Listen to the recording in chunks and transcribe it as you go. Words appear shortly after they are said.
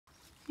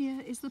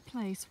Here is the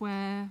place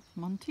where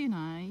Monty and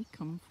I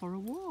come for a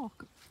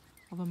walk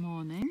of a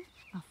morning,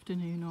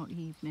 afternoon or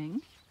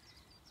evening.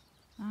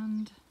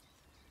 And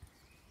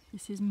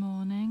this is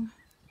morning,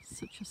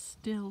 such a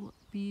still,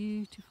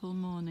 beautiful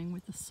morning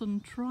with the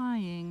sun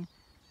trying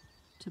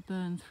to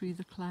burn through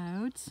the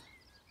clouds.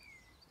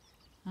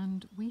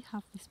 And we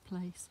have this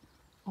place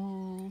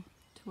all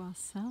to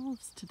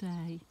ourselves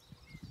today.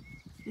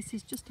 This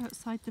is just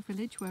outside the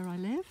village where I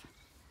live,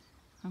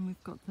 and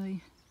we've got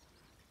the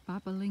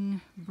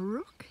babbling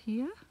brook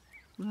here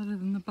rather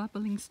than the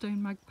babbling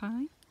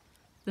StoneMagpie.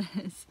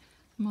 There's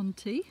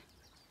Monty,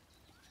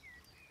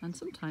 and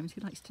sometimes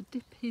he likes to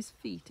dip his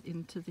feet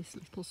into this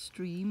little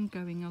stream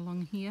going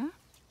along here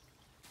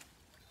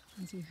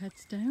as he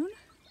heads down.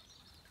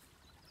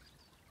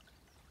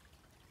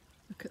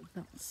 Look at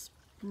that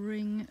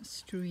spring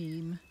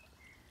stream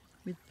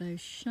with those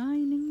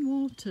shining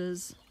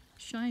waters,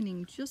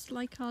 shining just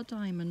like our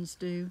diamonds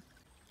do.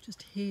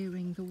 Just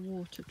hearing the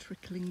water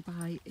trickling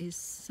by is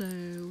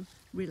so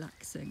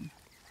relaxing.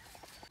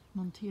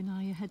 Monty and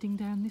I are heading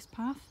down this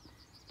path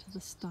to the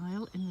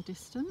stile in the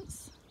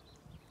distance.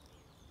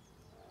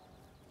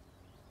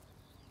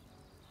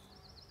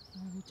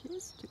 There it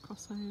is, to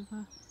cross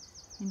over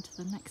into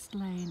the next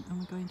lane, and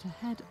we're going to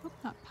head up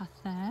that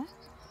path there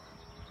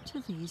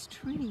to these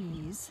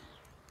trees,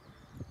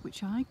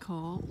 which I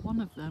call one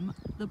of them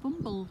the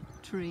bumble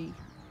tree,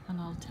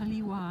 and I'll tell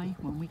you why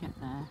when we get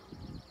there.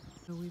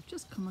 So we've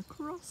just come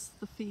across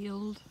the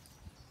field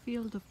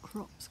of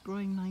crops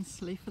growing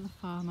nicely for the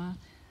farmer,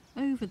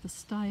 over the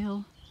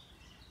stile,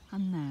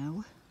 and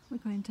now we're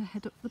going to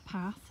head up the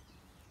path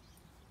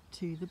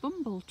to the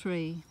bumble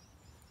tree.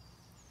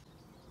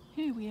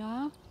 Here we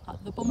are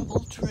at the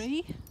bumble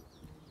tree.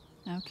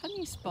 Now, can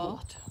you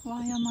spot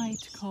why am I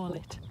to call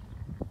it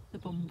the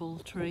bumble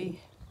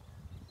tree?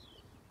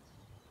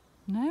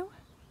 No?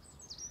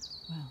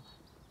 Well,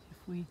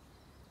 if we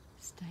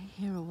stay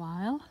here a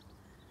while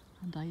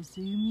and I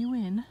zoom you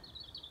in,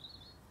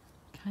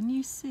 can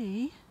you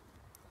see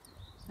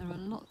there are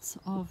lots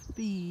of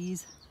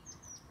bees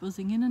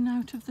buzzing in and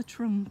out of the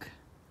trunk?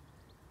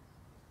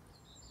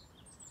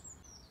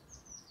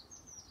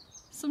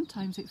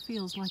 Sometimes it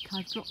feels like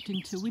I've dropped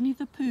into Winnie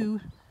the Pooh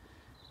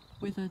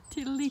with a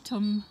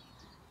tiddly-tum,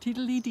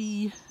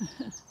 tiddly-dee.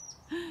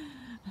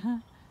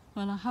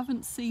 Well, I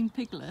haven't seen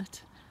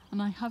Piglet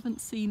and I haven't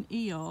seen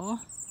Eeyore,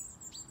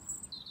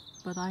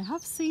 but I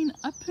have seen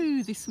a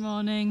Pooh this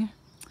morning.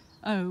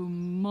 Oh,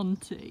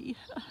 Monty.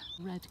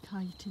 Red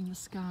kite in the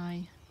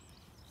sky.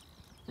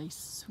 They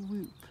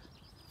swoop,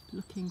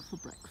 looking for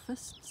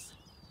breakfasts.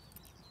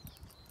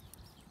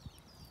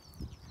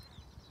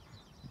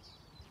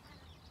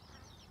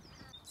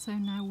 So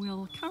now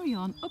we'll carry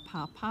on up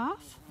our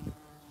path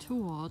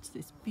towards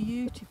this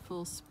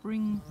beautiful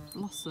spring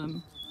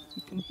blossom.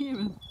 You can hear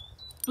a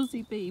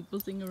buzzy bee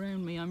buzzing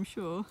around me, I'm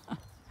sure.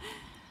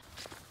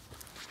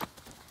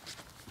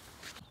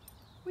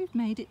 We've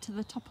made it to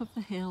the top of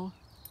the hill.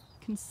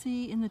 You can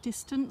see in the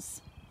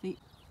distance the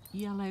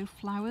yellow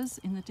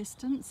flowers in the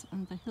distance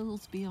and the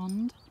hills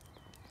beyond,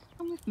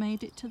 and we've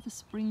made it to the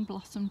spring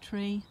blossom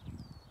tree.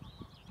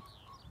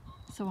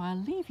 So I'll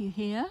leave you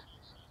here,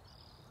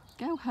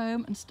 go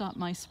home and start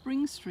my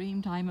spring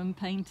stream diamond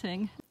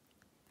painting.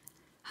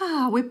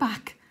 We're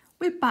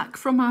back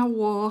from our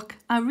walk.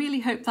 I really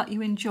hope that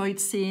you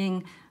enjoyed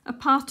seeing a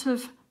part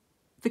of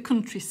the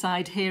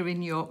countryside here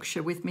in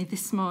Yorkshire with me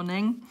this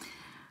morning.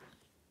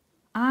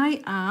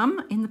 I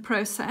am in the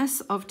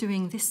process of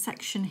doing this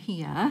section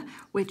here,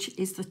 which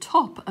is the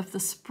top of the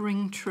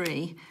spring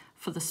tree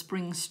for the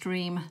spring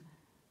stream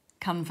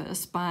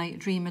canvas by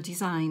Dreamer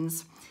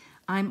Designs.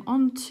 I'm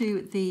on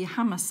to the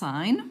hammer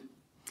sign,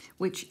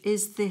 which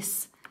is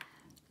this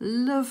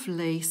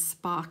lovely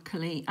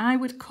sparkly, I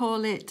would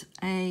call it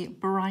a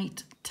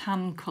bright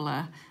tan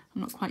colour.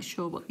 I'm not quite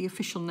sure what the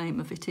official name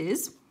of it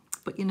is,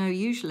 but you know,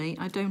 usually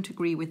I don't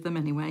agree with them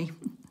anyway.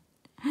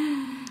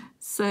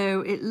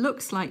 So it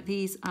looks like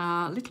these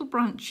are little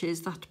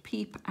branches that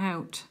peep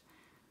out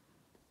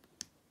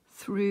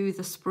through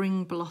the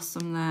spring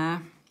blossom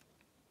there.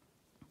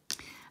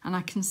 And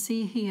I can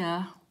see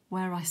here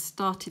where I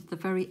started the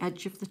very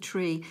edge of the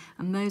tree,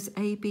 and those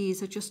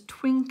ABs are just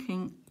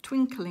twinkling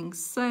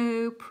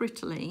so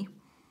prettily.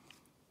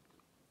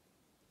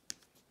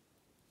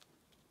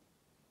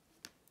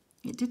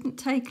 It didn't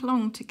take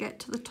long to get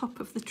to the top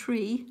of the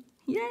tree.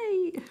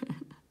 Yay!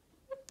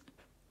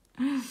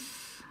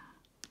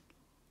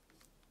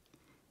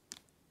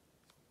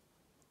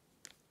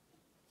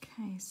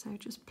 Okay, so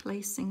just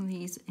placing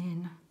these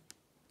in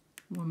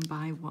one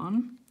by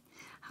one.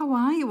 How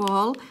are you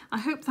all? I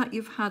hope that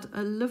you've had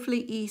a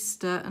lovely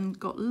Easter and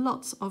got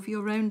lots of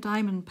your own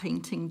diamond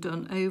painting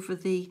done over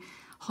the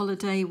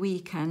holiday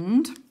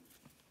weekend.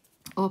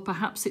 Or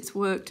perhaps it's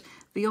worked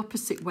the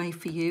opposite way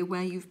for you,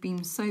 where you've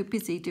been so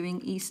busy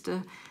doing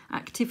Easter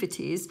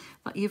activities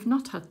that you've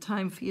not had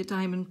time for your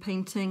diamond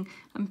painting,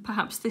 and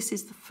perhaps this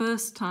is the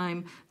first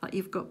time that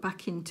you've got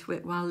back into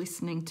it while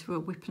listening to a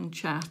WIP and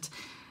chat.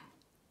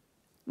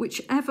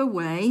 Whichever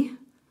way,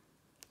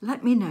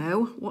 let me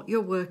know what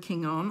you're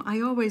working on. I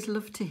always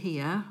love to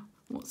hear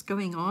what's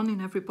going on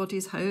in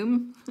everybody's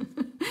home.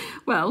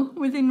 Well,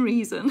 within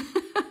reason.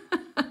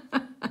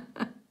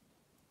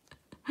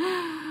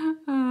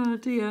 Oh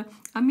dear,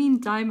 I mean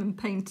diamond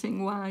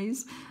painting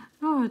wise.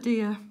 Oh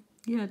dear,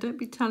 yeah, don't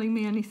be telling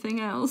me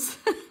anything else.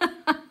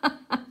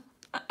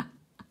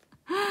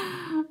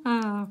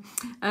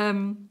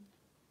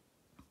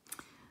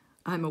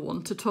 I'm a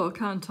one to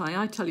talk, aren't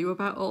I? I tell you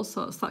about all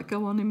sorts that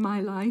go on in my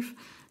life.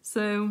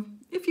 So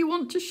if you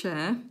want to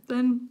share,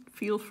 then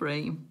feel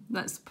free.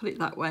 Let's put it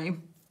that way.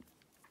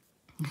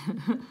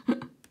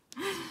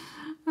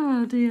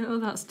 Oh dear, oh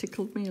that's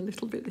tickled me a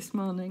little bit this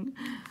morning.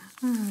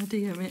 Oh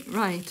dear me.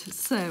 Right,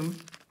 so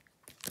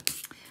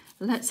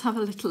let's have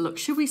a little look.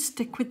 Shall we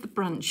stick with the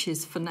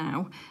branches for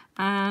now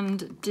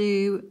and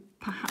do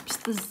perhaps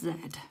the Z?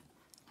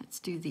 Let's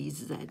do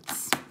these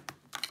Zs.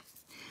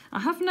 I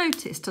have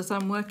noticed as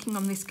I'm working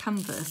on this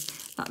canvas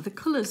that the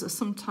colours are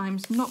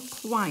sometimes not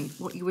quite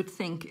what you would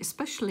think,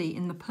 especially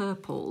in the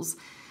purples.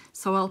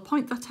 So I'll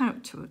point that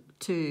out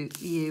to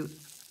you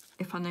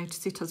if I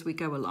notice it as we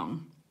go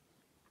along.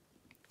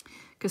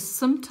 Because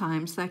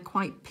sometimes they're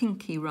quite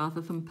pinky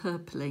rather than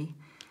purpley.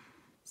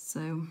 So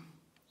I'm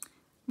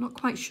not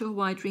quite sure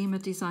why Dreamer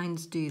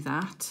Designs do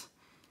that,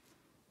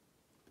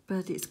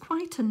 but it's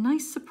quite a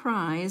nice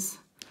surprise.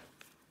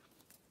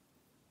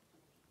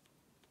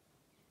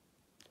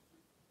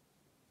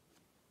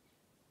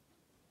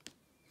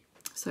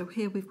 So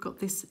here we've got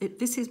this,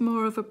 this is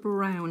more of a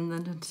brown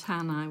than a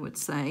tan, I would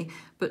say,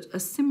 but a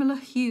similar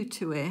hue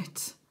to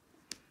it.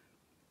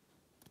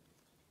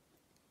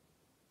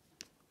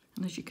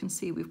 And as you can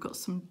see, we've got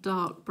some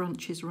dark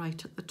branches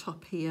right at the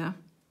top here,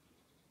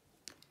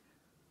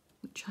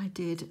 which I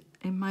did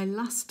in my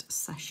last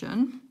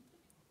session.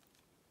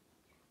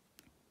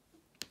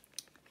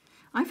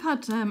 I've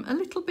had a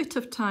little bit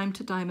of time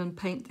to diamond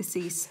paint this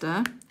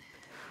Easter.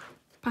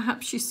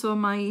 Perhaps you saw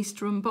my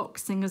Easter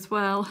unboxing as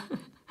well.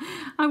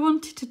 I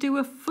wanted to do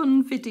a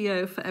fun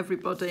video for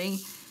everybody,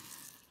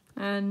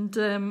 and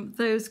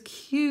those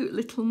cute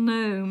little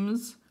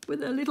gnomes with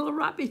their little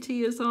rabbit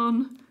ears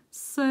on,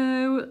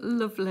 so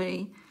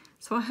lovely.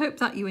 So I hope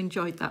that you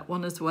enjoyed that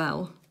one as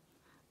well.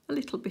 A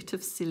little bit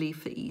of silly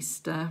for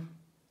Easter,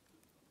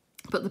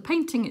 but the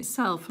painting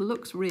itself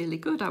looks really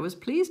good. I was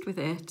pleased with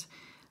it,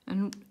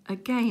 and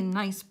again,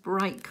 nice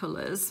bright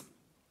colours.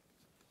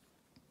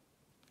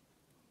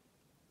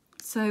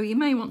 So you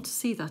may want to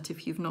see that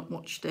if you've not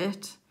watched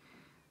it.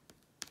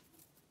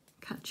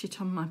 Catch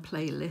it on my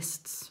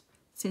playlists.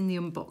 It's in the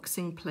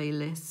unboxing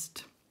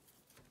playlist.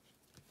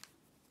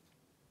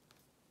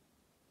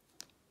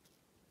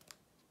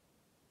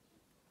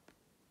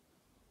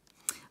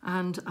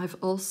 And I've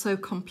also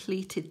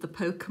completed the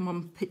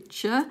Pokemon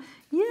picture.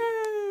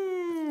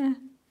 Yeah!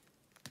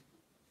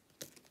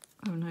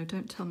 Oh no,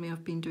 don't tell me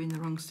I've been doing the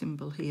wrong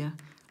symbol here.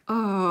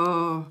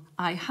 Oh,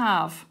 I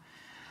have.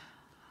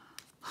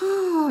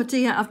 Oh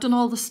dear, I've done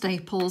all the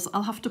staples.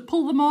 I'll have to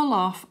pull them all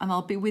off and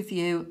I'll be with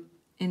you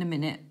in a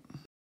minute.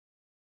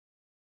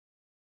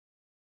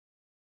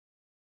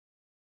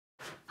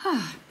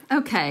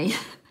 Okay,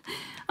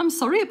 I'm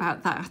sorry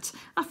about that.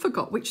 I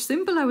forgot which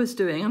symbol I was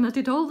doing and I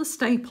did all the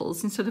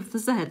staples instead of the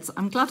Zs.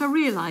 I'm glad I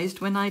realised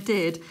when I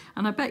did,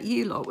 and I bet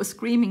you lot were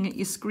screaming at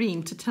your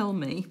screen to tell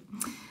me.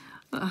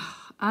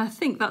 I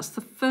think that's the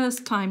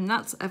first time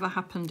that's ever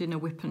happened in a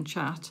WIP and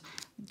chat.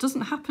 It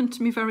doesn't happen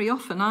to me very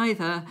often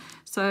either,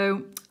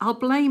 so I'll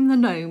blame the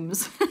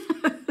gnomes.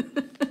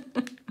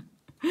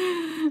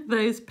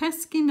 Those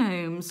pesky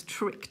gnomes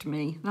tricked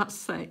me. Let's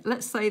say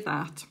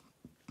that.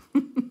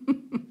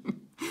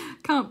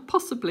 Can't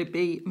possibly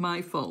be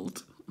my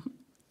fault.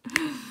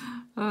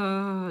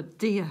 Oh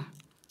dear.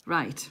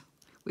 Right,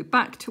 we're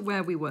back to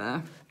where we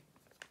were.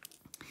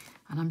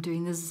 And I'm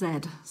doing the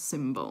Z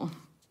symbol.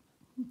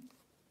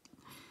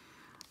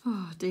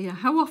 Oh dear,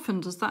 how often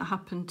does that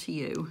happen to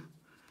you?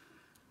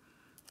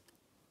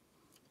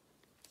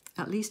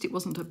 At least it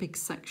wasn't a big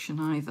section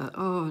either.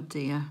 Oh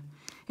dear.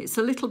 It's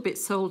a little bit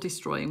soul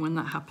destroying when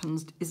that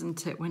happens,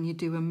 isn't it? When you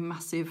do a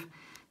massive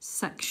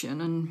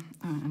section. And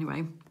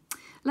anyway,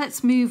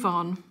 let's move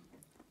on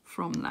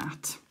from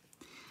that.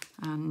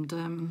 And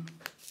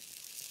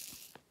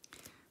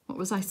what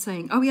was I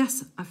saying? Oh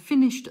yes, I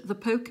finished the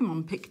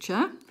Pokemon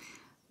picture.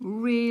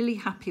 Really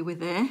happy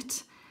with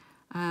it.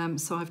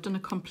 So I've done a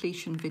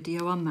completion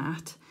video on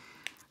that.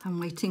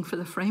 I'm waiting for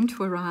the frame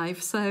to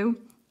arrive. So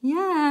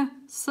yeah,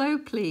 so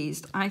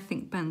pleased. I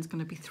think Ben's going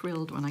to be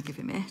thrilled when I give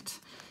him it.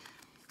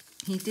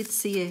 He did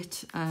see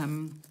it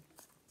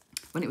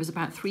when it was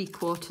about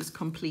 3/4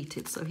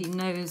 completed, so he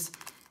knows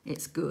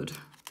it's good.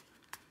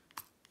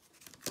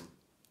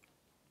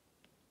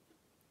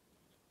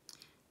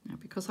 Now,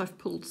 because I've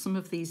pulled some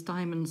of these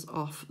diamonds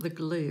off the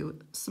glue,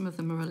 some of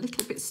them are a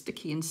little bit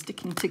sticky and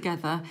sticking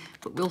together,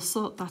 but we'll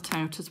sort that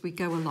out as we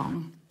go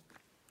along.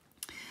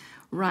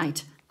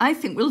 Right, I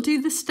think we'll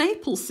do the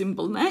staple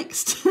symbol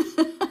next.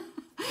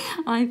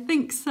 I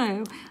think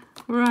so.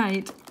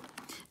 Right,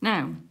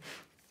 now,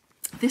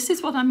 this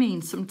is what I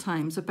mean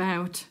sometimes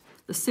about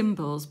the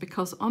symbols,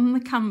 because on the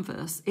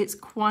canvas it's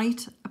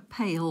quite a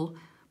pale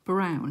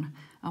brown,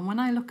 and when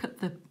I look at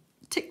the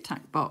Tic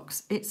Tac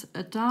box it's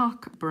a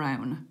dark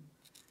brown.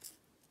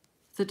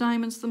 The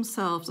diamonds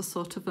themselves are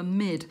sort of a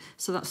mid,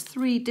 so that's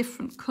 3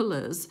 different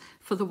colours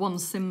for the one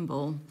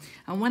symbol.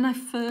 And when I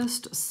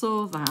first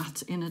saw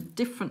that in a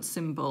different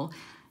symbol,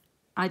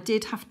 I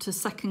did have to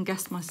second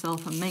guess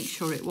myself and make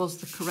sure it was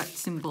the correct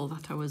symbol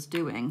that I was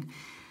doing.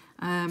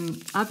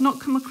 I've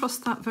not come across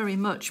that very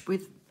much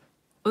with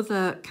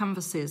other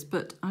canvases,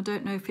 but I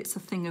don't know if it's a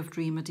thing of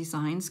Dreamer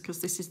Designs,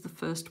 because this is the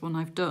first one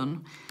I've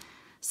done.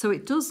 So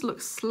it does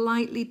look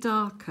slightly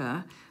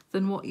darker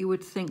than what you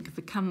would think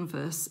the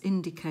canvas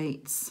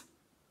indicates.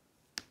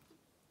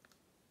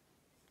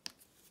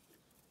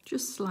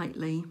 Just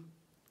slightly.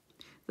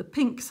 The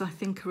pinks I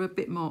think are a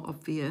bit more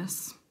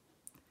obvious,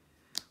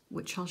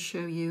 which I'll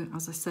show you,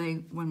 as I say,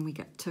 when we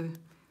get to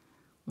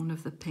one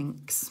of the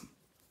pinks.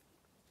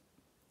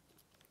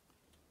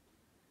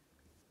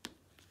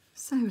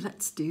 So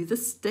let's do the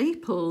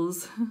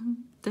staples.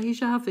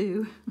 Deja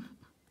vu.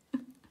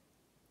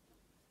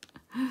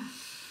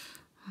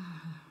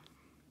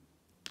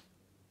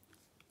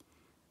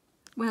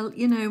 Well,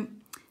 you know,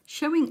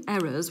 showing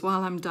errors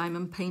while I'm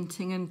diamond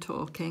painting and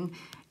talking,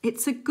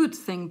 it's a good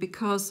thing,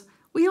 because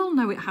we all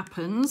know it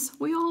happens.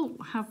 We all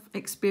have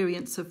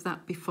experience of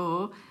that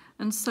before.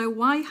 And so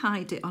why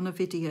hide it on a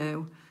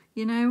video?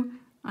 You know,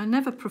 I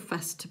never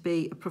professed to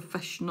be a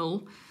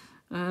professional,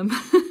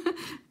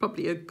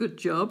 probably a good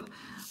job.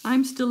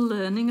 I'm still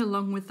learning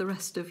along with the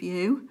rest of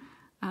you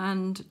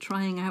and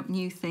trying out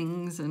new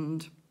things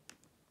and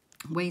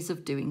ways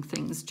of doing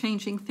things,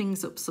 changing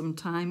things up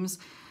sometimes.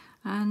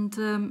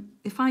 And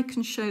if I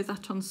can show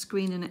that on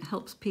screen and it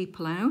helps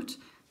people out,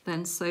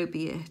 then so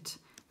be it.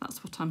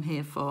 That's what I'm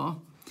here for.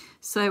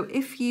 So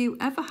if you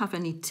ever have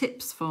any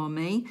tips for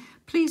me,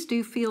 please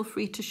do feel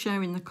free to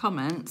share in the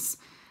comments.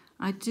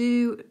 I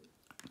do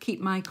keep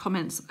my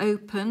comments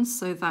open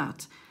so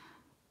that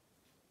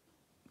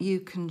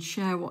you can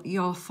share what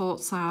your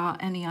thoughts are,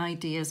 any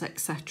ideas,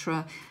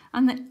 etc.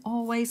 And it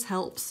always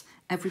helps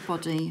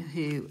everybody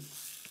who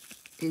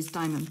is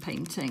diamond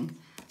painting.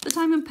 The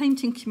diamond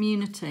painting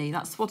community,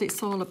 that's what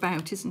it's all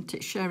about, isn't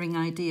it? Sharing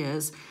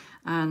ideas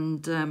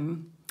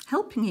and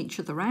helping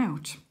each other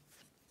out.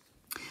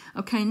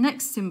 Okay,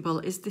 next symbol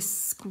is this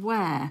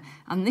square,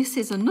 and this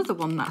is another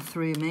one that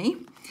threw me,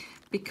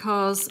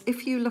 because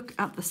if you look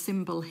at the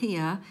symbol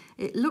here,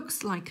 it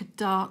looks like a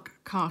dark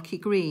khaki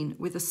green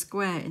with a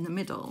square in the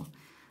middle,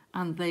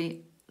 and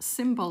the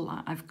symbol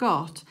that I've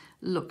got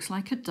looks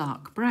like a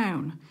dark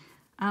brown,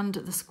 and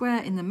the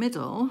square in the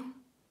middle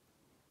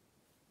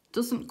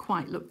doesn't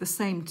quite look the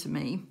same to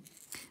me,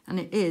 and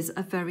it is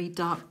a very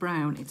dark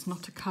brown. It's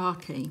not a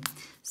khaki.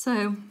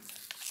 So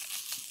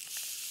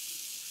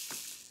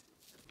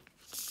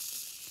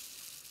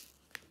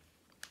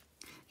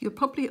you'll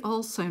probably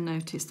also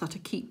notice that I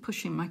keep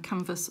pushing my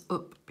canvas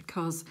up,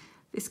 because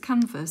this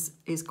canvas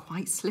is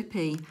quite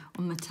slippy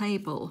on the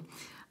table,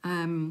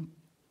 and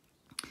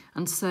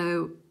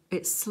so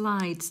it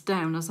slides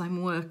down as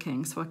I'm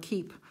working, so I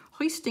keep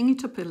hoisting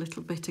it up a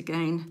little bit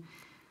again.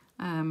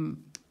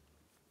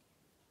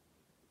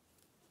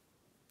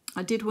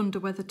 I did wonder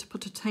whether to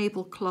put a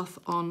tablecloth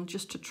on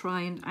just to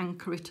try and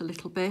anchor it a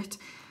little bit,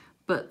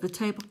 but the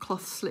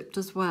tablecloth slipped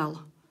as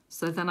well.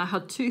 So then I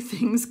had 2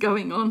 things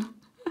going on.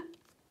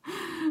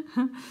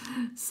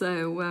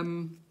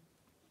 So,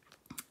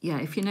 yeah,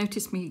 if you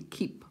notice me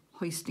keep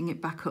hoisting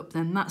it back up,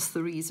 then that's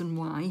the reason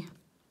why.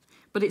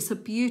 But it's a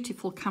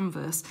beautiful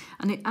canvas,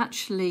 and it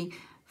actually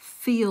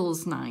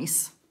feels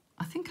nice.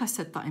 I think I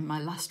said that in my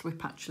last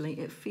WIP, actually.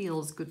 It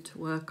feels good to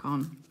work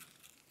on.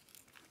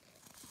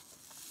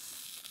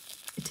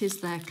 It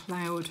is their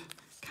cloud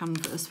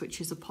canvas,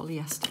 which is a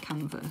polyester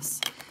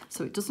canvas.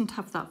 So it doesn't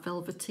have that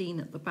velveteen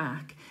at the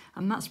back,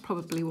 and that's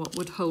probably what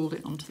would hold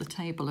it onto the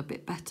table a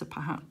bit better,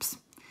 perhaps.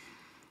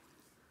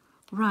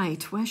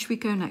 Right, where should we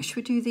go next? Should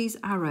we do these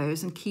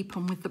arrows and keep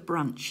on with the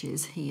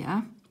branches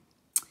here?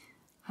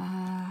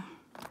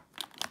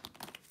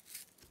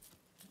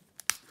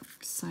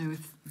 So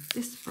if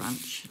this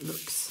branch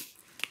looks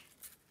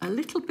a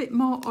little bit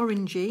more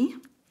orangey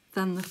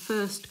than the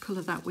first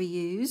colour that we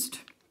used.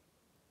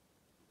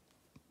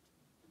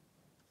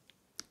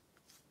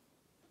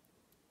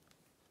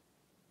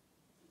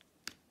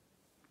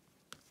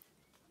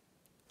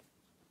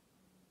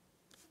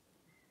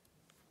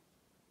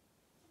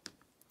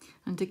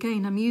 And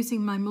again, I'm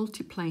using my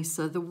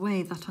multiplacer the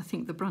way that I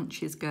think the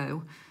branches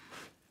go.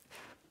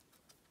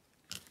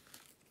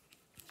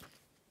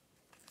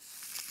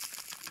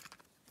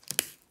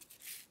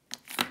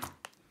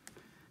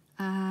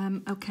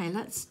 Okay,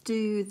 let's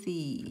do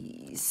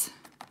these.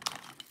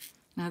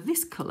 Now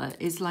this colour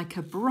is like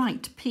a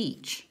bright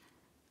peach,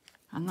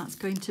 and that's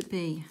going to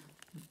be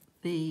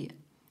the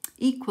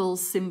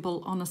equals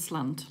symbol on a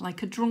slant,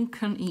 like a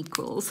drunken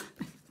equals.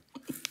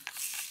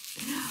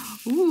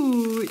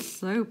 Ooh, it's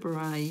so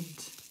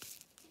bright.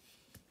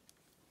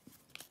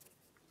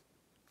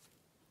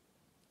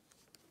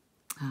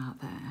 Ah,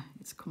 there,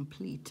 it's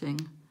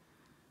completing.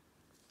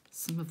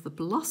 some of the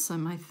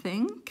blossom, I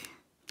think.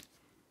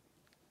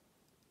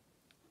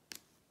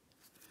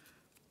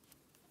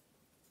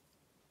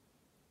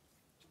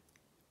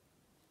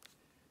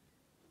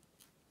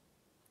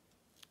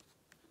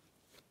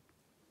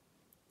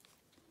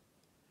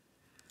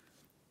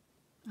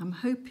 I'm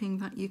hoping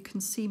that you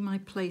can see my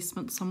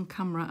placements on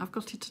camera. I've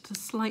got it at a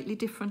slightly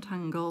different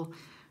angle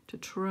to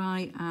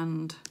try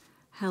and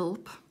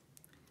help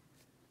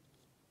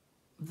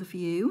the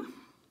view.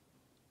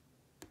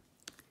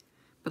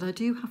 But I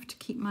do have to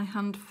keep my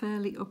hand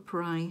fairly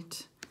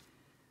upright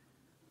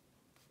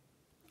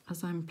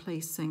as I'm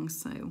placing,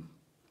 so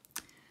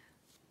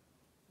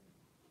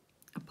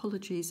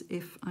apologies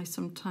if I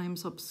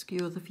sometimes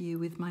obscure the view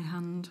with my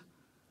hand.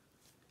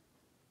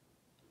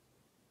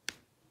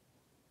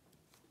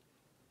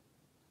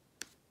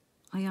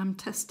 I am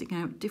testing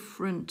out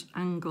different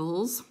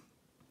angles.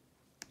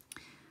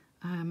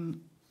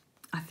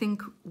 I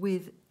think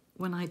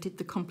when I did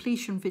the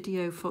completion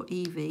video for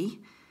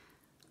Evie,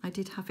 I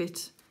did have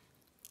it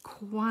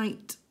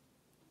quite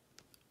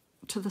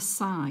to the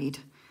side,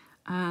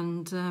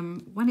 and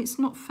when it's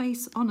not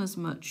face on as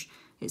much,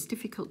 it's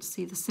difficult to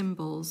see the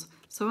symbols.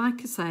 So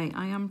like I say,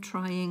 I am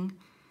trying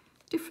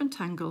different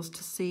angles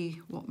to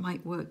see what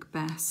might work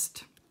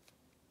best.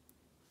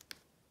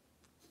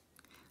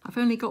 I've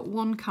only got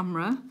one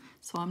camera,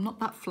 so I'm not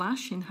that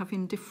flash in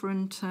having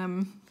different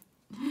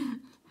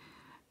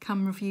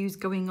camera views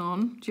going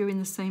on during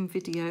the same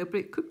video,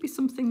 but it could be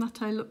something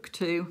that I look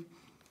to.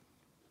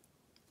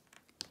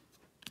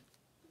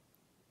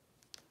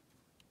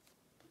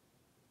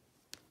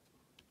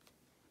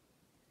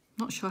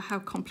 Not sure how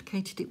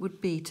complicated it would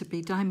be to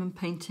be diamond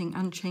painting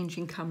and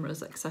changing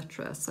cameras,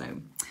 etc.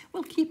 So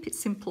we'll keep it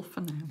simple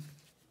for now.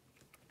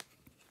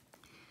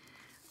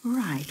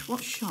 Right,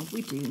 what shall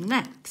we do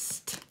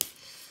next?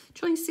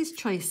 Choices,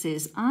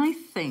 choices. I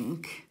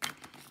think,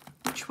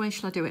 which way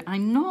shall I do it? I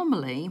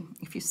normally,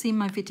 if you've seen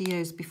my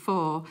videos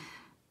before,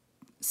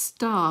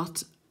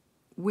 start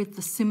with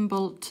the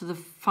symbol to the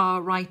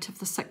far right of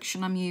the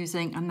section I'm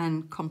using and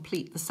then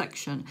complete the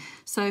section.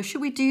 So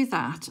should we do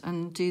that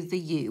and do the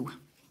U?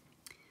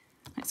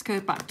 Let's go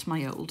back to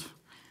my old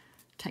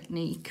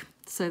technique.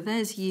 So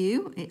there's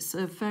U. It's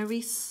a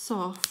very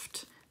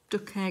soft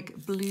duck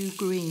egg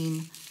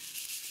blue-green.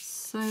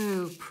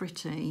 So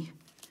pretty.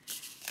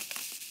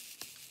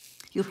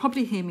 You'll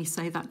probably hear me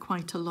say that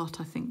quite a lot,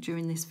 I think,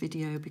 during this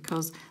video,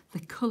 because the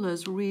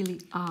colours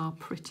really are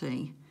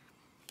pretty.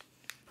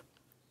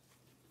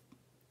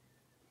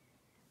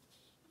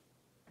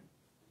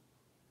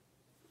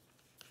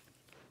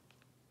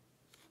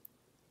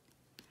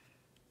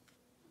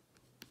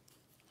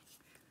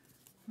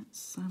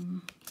 Let's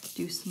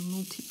do some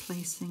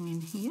multi-placing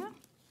in here.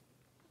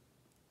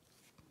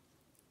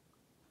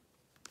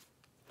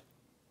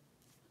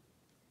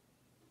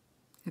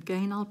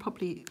 Again, I'll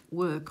probably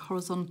work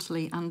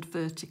horizontally and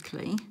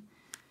vertically.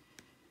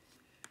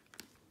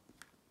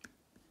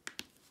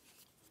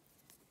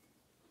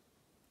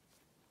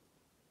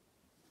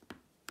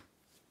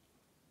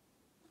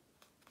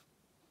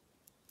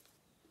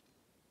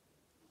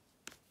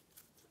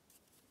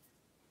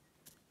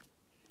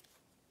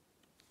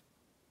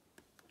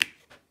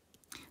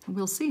 And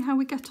we'll see how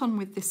we get on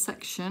with this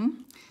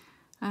section.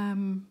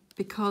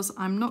 Because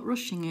I'm not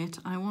rushing it,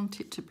 I want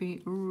it to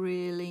be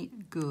really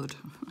good.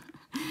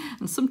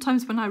 And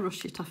sometimes when I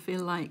rush it, I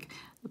feel like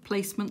the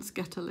placements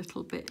get a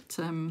little bit,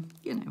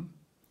 you know,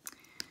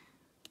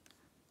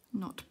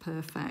 not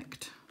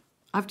perfect.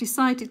 I've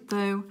decided,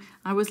 though,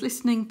 I was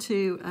listening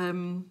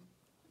to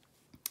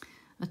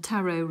a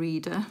tarot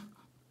reader,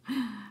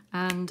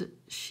 and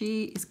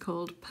she is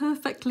called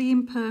Perfectly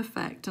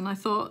Imperfect. And I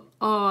thought,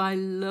 oh, I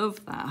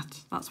love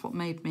that. That's what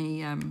made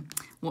me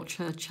watch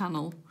her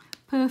channel,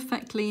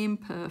 Perfectly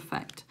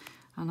Imperfect.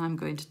 And I'm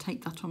going to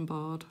take that on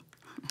board.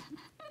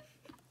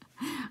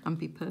 And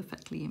be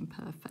perfectly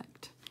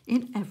imperfect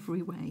in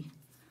every way.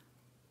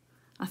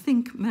 I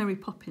think Mary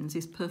Poppins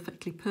is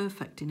perfectly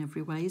perfect in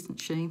every way, isn't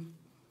she?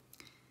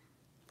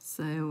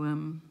 So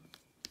I'm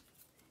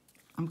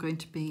going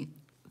to be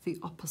the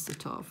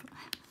opposite of.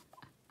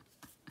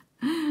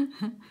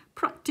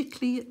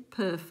 Practically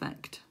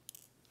perfect.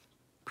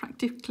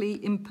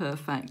 Practically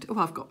imperfect. Oh,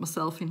 I've got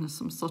myself in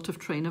some sort of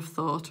train of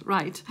thought.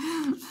 Right.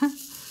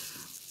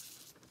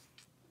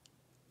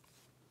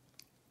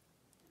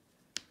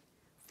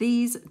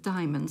 These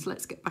diamonds,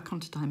 let's get back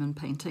onto diamond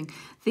painting.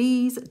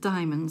 These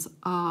diamonds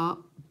are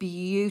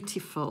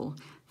beautiful.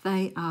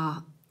 They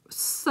are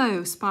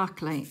so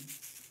sparkly.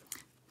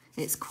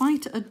 It's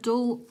quite a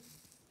dull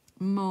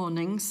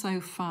morning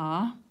so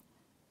far.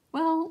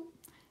 Well,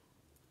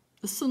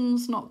 the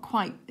sun's not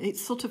quite,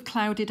 it's sort of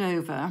clouded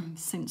over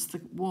since the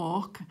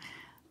walk,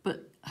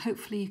 but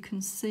hopefully you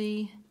can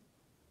see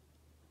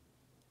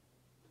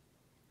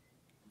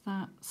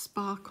that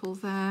sparkle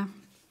there.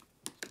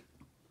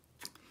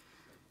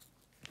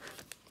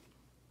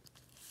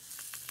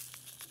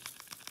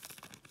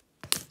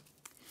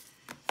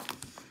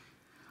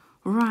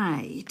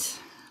 Right,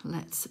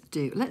 let's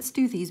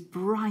do these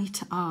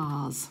bright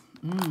R's.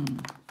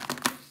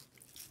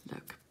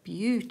 Look,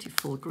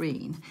 beautiful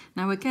green.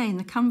 Now again,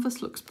 the canvas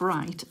looks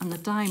bright and the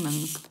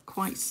diamond's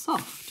quite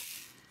soft.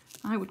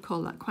 I would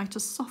call that quite a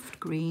soft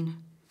green.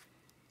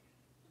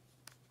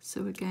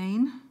 So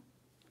again,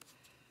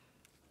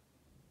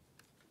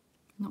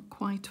 not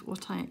quite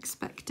what I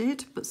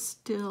expected, but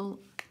still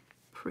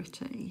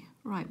pretty.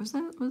 Right, was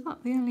that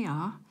the only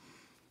R?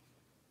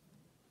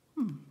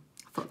 I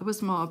thought there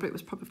was more, but it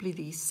was probably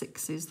these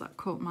 6s that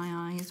caught my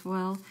eye as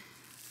well.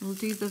 We'll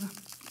do the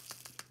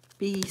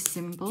B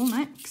symbol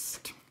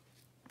next.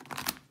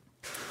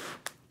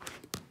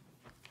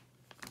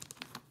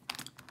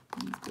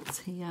 And it's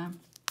here.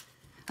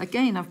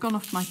 Again, I've gone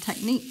off my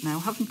technique now,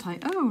 haven't I?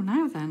 Oh,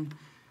 now then.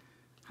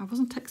 I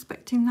wasn't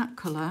expecting that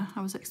colour.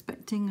 I was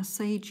expecting a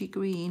sagey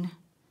green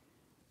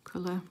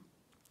colour.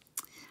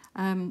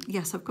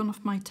 Yes, I've gone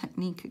off my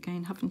technique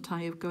again, haven't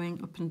I, of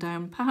going up and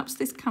down. Perhaps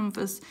this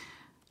canvas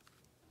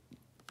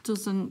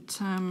doesn't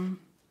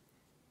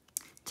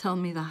tell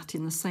me that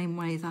in the same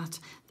way that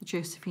the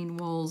Josephine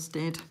walls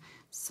did.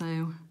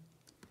 So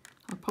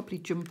I'll probably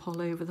jump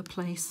all over the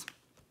place.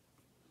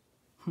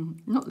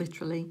 Not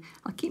literally.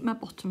 I'll keep my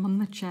bottom on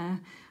the chair,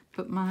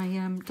 but my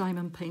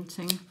diamond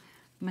painting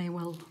may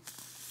well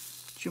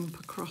jump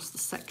across the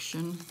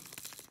section.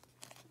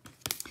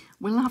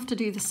 We'll have to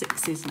do the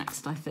 6s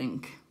next, I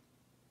think.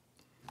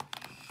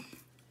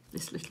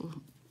 This little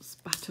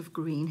spat of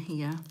green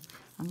here,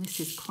 and this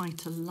is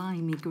quite a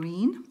limey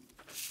green.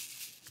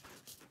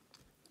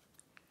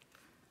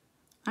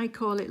 I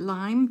call it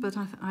lime, but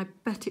I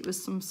bet it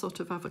was some sort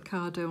of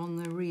avocado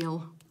on the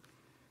real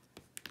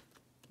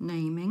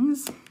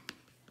namings.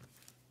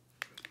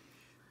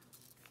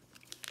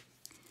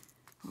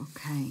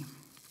 Okay,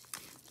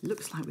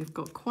 looks like we've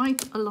got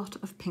quite a lot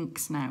of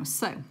pinks now.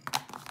 So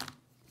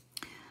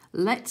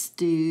let's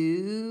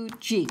do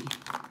G.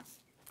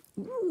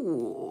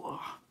 Ooh,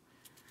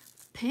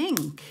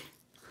 pink.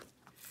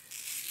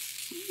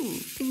 Ooh,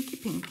 pinky,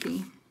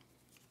 pinky.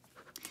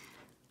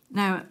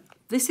 Now,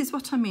 this is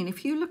what I mean.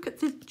 If you look at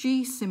the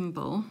G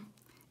symbol,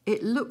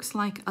 it looks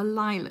like a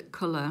lilac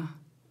colour,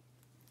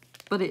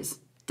 but it's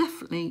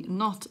definitely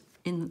not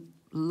in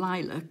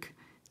lilac.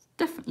 It's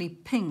definitely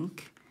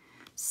pink.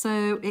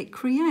 So it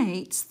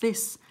creates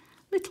this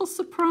little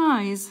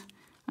surprise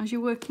as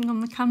you're working on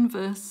the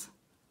canvas.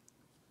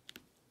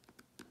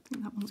 I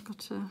think that one's got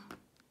to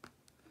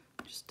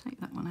just take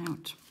that one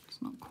out.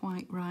 It's not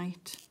quite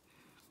right.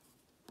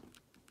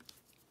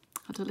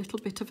 Had a little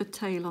bit of a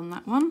tail on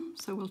that one,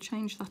 so we'll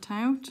change that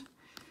out.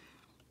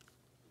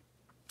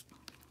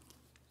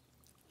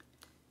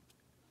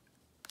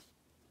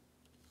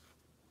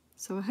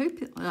 So I hope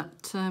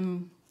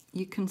that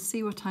you can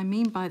see what I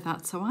mean by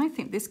that. So I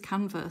think this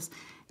canvas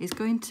is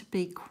going to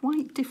be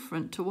quite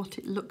different to what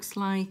it looks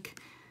like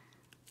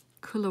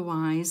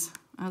colour-wise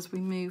as we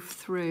move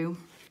through.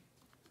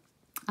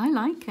 I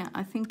like it.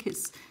 I think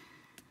it's,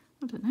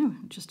 I don't know,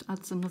 it just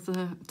adds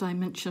another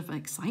dimension of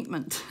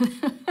excitement.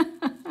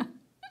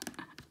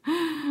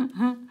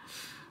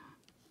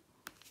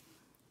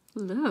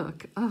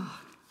 Look,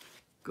 oh,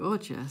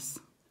 gorgeous.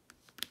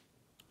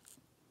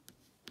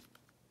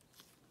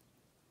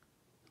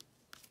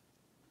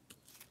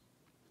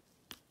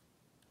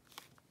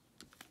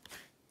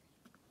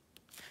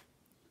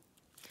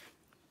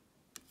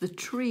 The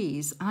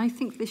trees, I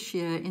think this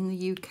year in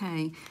the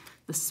UK,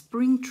 the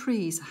spring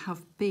trees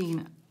have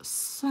been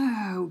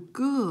so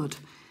good.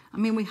 I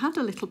mean, we had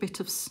a little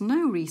bit of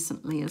snow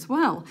recently as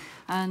well,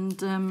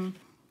 and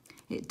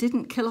it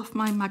didn't kill off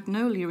my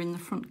magnolia in the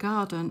front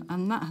garden,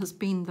 and that has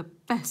been the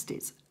best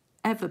it's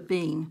ever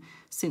been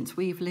since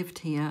we've lived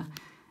here.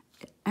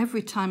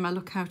 Every time I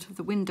look out of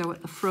the window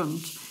at the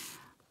front,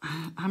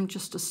 I'm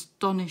just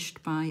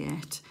astonished by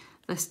it.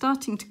 They're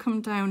starting to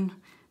come down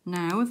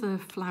now, the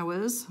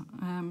flowers,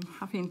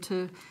 having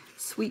to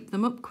sweep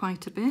them up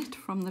quite a bit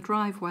from the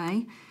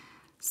driveway.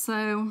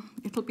 So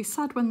it'll be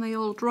sad when they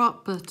all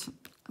drop, but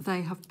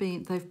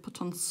they've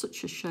put on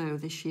such a show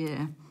this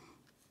year.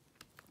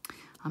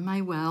 I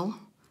may well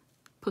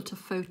put a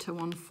photo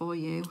on for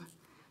you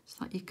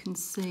so that you can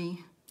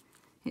see.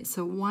 It's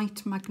a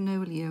white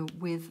magnolia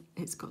with,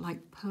 it's got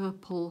like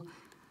purple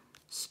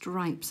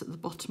stripes at the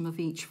bottom of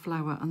each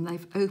flower, and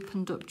they've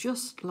opened up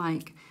just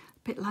like, a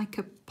bit like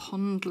a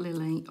pond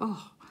lily.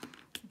 Oh,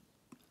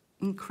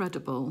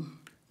 incredible.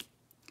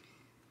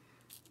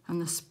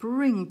 And the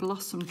spring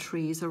blossom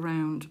trees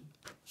around,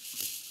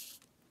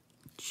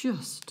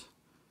 just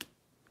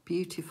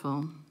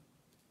beautiful.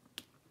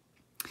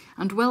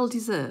 And well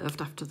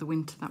deserved after the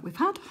winter that we've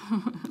had.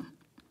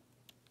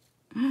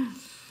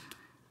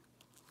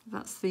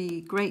 That's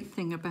the great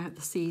thing about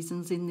the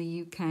seasons in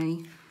the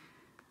UK.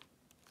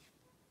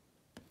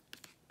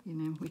 You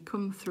know, we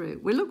come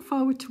through. We look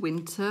forward to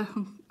winter,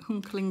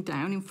 hunkling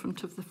down in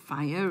front of the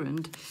fire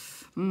and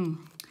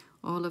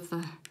all of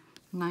the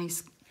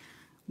nice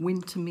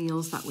winter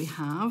meals that we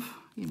have.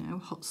 You know,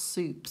 hot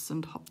soups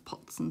and hot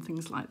pots and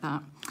things like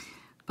that.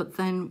 But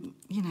then,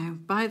 you know,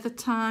 by the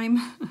time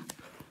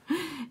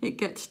it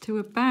gets to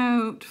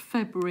about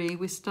February,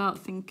 we start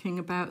thinking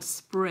about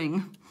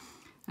spring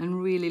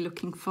and really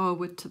looking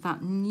forward to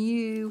that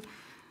new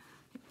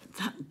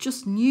that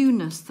just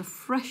newness, the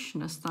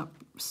freshness that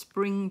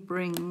spring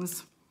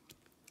brings.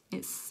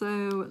 It's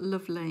so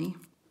lovely.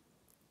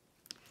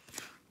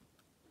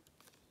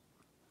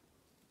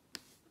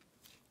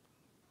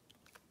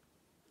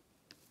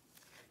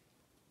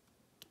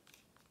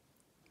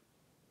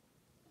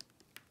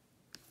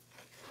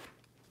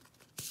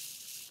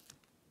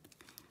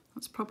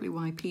 That's probably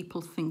why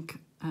people think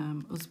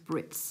us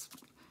Brits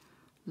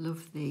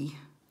love the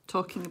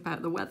talking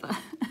about the weather.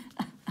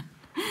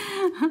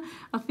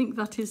 I think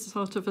that is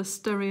sort of a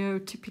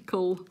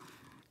stereotypical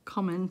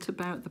comment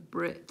about the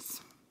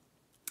Brits.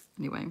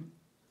 Anyway,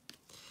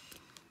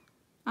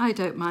 I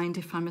don't mind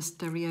if I'm a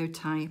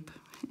stereotype.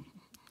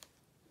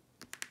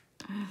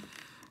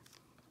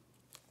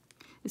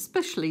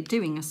 Especially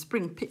doing a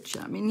spring picture.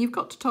 I mean, you've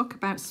got to talk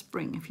about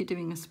spring if you're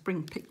doing a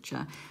spring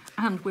picture.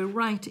 And we're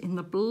right in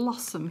the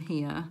blossom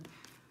here.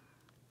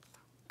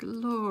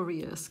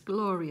 Glorious,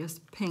 glorious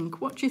pink.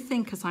 What do you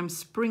think as I'm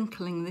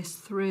sprinkling this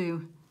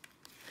through?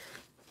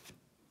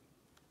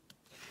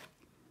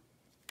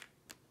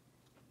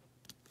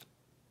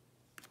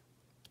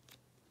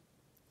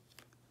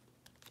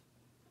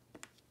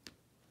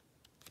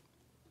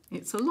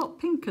 It's a lot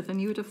pinker than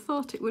you would have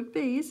thought it would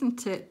be,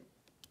 isn't it?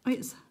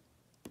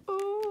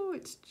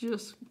 It's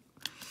just,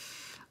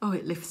 oh,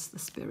 it lifts the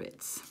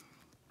spirits.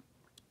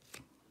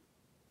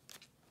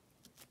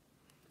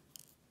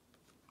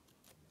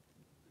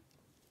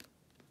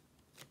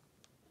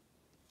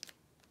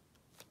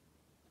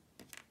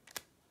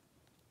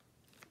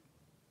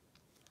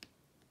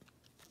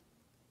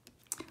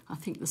 I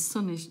think the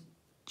sun is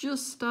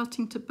just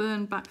starting to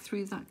burn back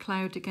through that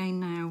cloud again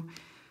now.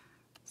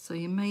 So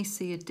you may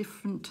see a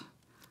different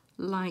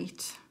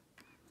light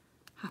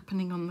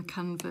happening on the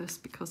canvas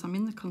because I'm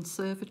in the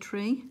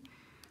conservatory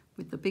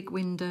with the big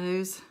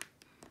windows,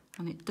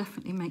 and it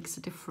definitely makes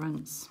a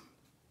difference.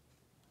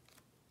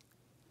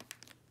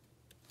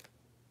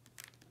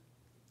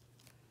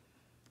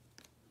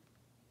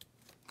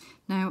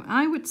 Now,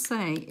 I would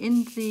say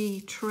in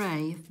the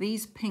tray,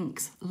 these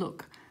pinks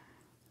look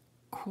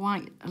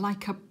quite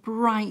like a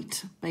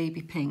bright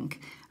baby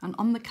pink, and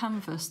on the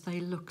canvas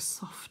they look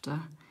softer.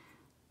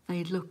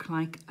 They look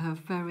like a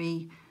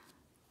very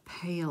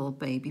pale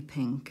baby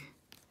pink.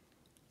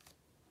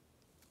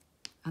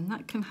 And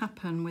that can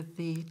happen with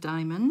the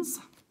diamonds.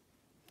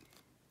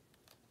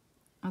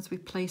 As we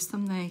place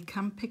them, they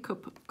can pick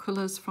up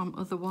colours from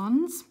other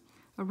ones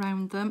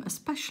around them,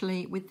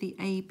 especially with the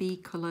AB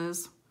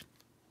colours.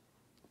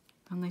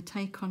 And they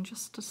take on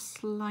just a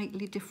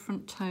slightly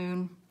different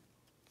tone.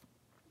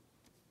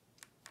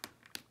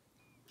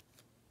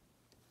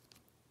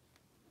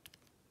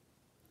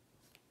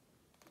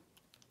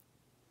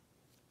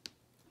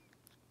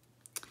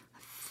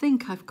 I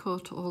think I've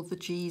caught all the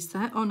G's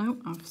there. Oh no,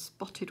 I've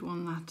spotted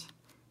one that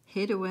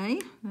hid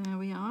away. There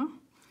we are.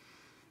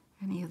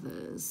 Any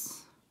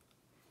others?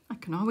 I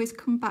can always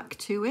come back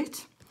to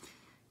it.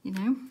 You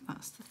know,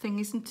 that's the thing,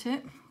 isn't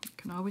it? I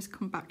can always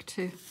come back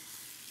to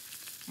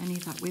any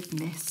that we've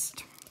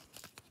missed.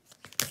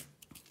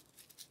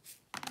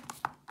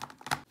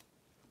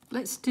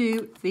 Let's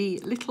do the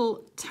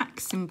little tack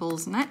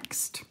symbols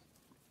next,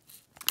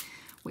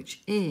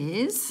 which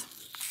is,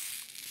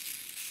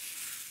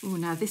 oh,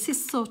 now this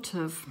is sort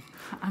of,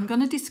 I'm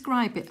going to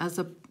describe it as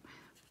a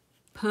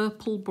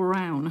purple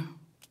brown.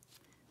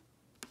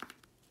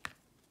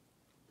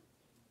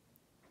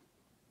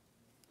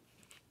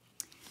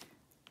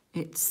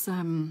 It's,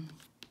 or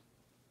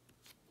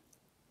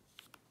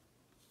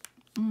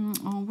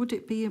would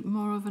it be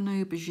more of an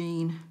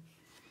aubergine?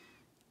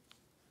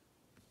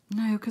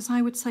 No, because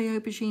I would say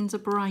aubergines are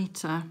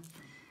brighter.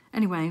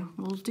 Anyway,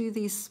 we'll do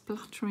these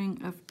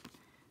splattering of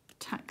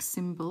tack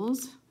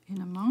symbols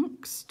in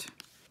amongst.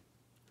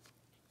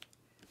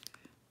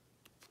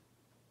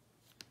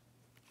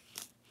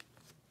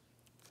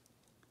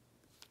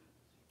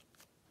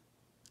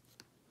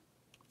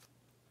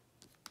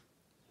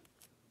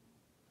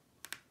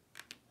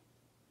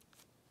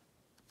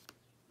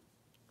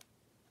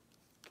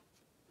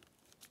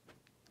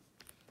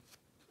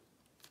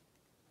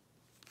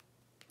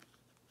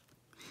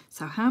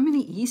 So how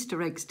many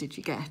Easter eggs did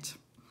you get?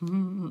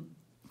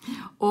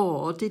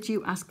 Or did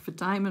you ask for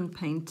diamond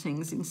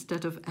paintings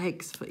instead of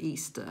eggs for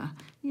Easter?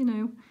 You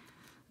know,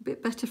 a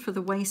bit better for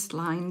the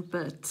waistline,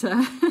 but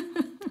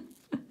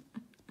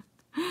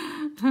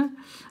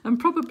and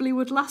probably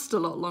would last a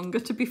lot longer,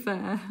 to be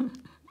fair.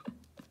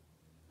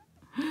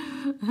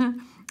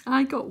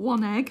 I got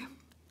one egg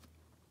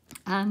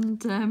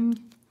and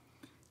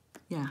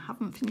yeah,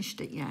 haven't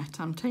finished it yet.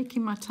 I'm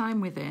taking my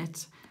time with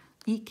it,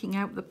 eking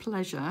out the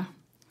pleasure.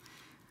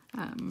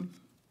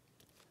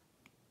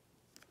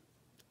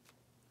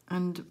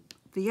 And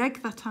the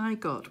egg that I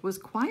got was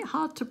quite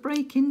hard to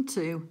break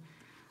into.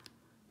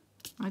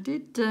 I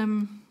did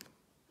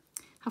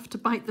have to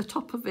bite the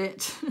top of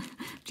it,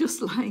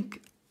 just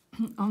like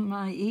on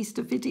my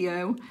Easter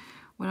video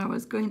when I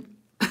was going,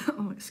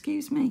 oh,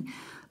 excuse me,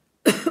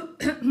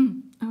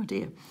 oh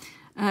dear,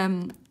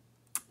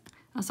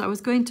 as I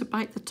was going to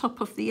bite the top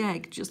of the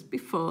egg just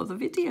before the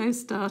video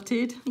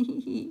started.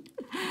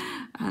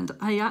 And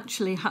I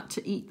actually had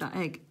to eat that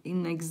egg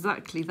in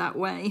exactly that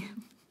way.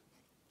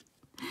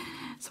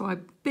 So I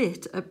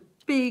bit a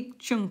big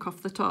chunk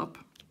off the top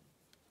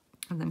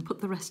and then put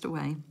the rest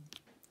away.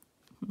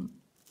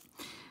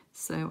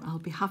 So I'll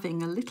be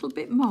having a little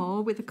bit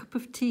more with a cup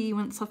of tea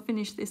once I've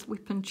finished this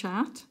whip and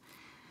chat.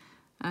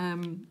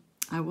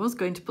 I was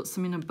going to put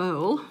some in a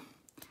bowl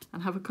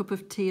and have a cup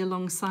of tea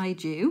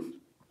alongside you,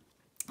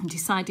 and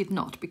decided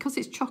not, because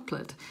it's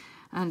chocolate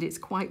and it's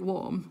quite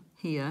warm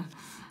here.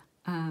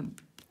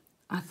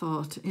 I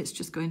thought it's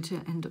just going to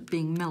end up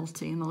being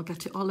melty and I'll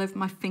get it all over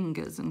my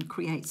fingers and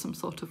create some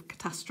sort of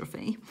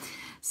catastrophe.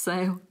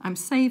 So I'm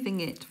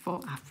saving it for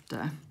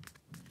after.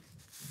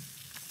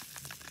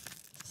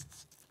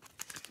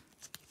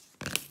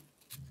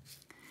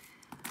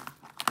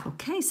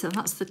 Okay, so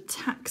that's the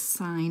tax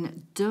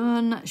sign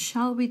done.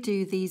 Shall we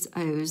do these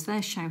O's?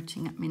 They're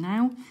shouting at me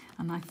now,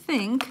 and I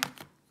think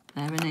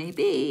they're an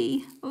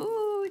AB.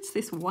 Oh, it's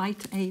this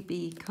white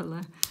AB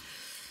colour.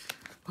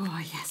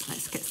 Oh yes,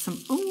 let's get some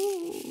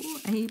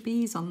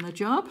ABs on the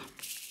job.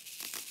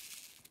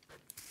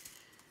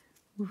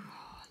 Ooh,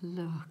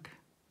 look.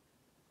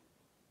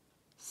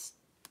 It's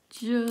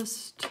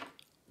just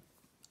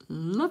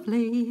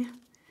lovely.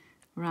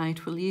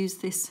 Right, we'll use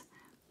this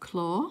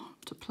claw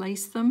to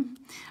place them.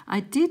 I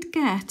did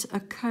get a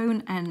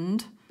cone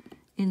end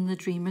in the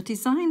Dreamer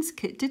Designs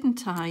kit,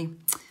 didn't I?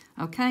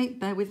 Okay,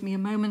 bear with me a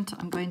moment,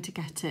 I'm going to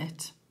get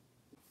it.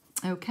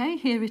 Okay,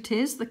 here it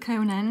is, the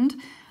cone end,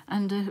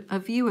 and a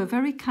viewer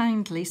very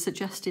kindly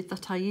suggested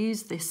that I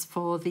use this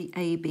for the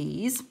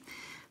ABs.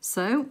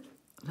 So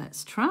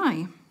let's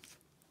try.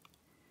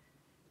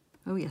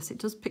 Oh yes, it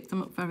does pick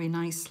them up very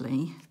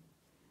nicely.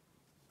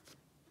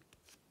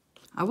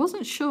 I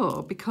wasn't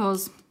sure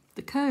because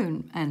the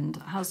cone end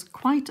has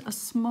quite a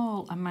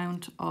small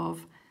amount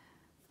of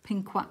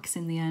pink wax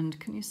in the end.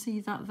 Can you see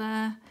that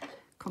there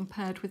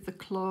compared with the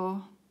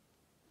claw?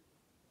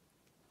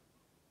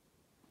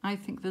 I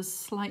think there's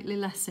slightly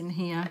less in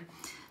here.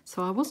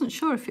 So I wasn't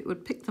sure if it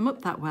would pick them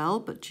up that well,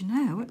 but you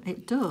know,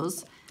 it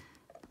does.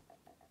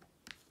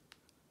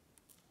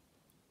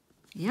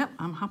 Yep,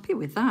 I'm happy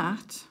with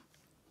that.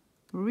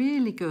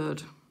 Really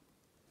good.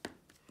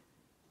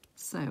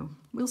 So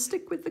we'll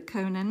stick with the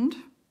cone end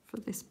for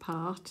this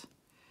part.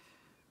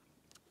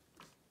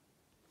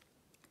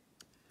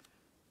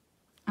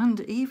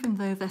 And even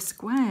though they're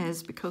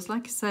squares, because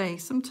like I say,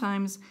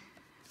 sometimes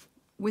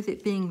with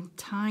it being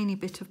tiny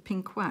bit of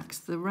pink wax,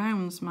 the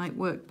rounds might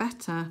work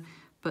better,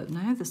 but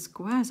no, the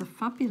squares are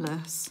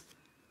fabulous.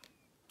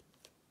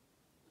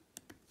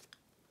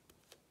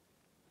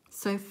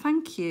 So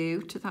thank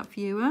you to that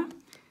viewer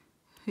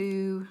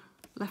who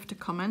left a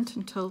comment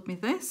and told me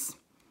this.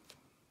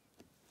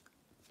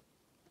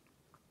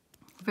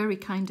 Very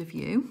kind of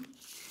you.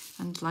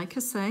 And like I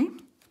say,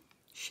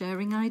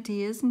 sharing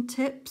ideas and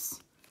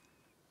tips,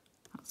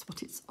 that's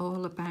what it's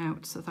all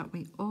about, so that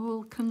we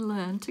all can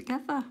learn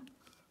together.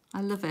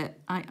 I love it.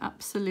 I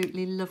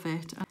absolutely love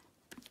it.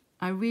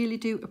 I really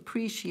do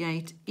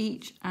appreciate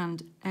each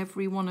and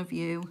every one of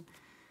you,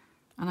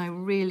 and I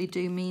really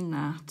do mean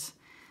that.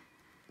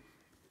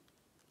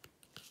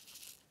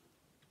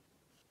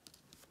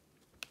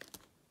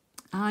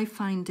 I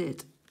find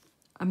it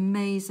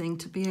amazing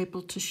to be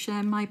able to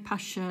share my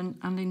passion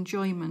and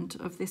enjoyment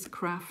of this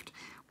craft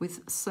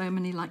with so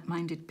many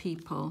like-minded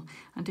people.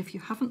 And if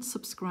you haven't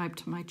subscribed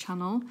to my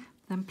channel,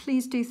 then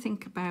please do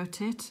think about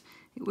it.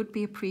 It would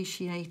be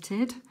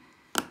appreciated.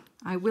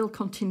 I will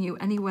continue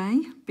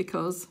anyway,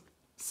 because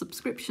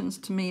subscriptions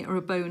to me are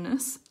a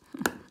bonus.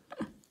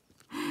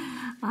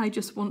 I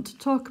just want to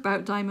talk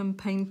about diamond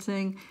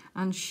painting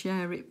and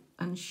share it,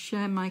 and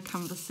share my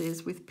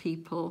canvases with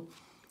people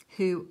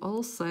who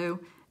also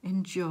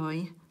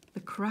enjoy the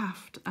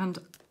craft. And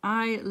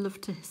I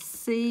love to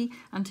see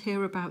and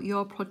hear about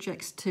your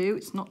projects too.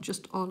 It's not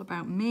just all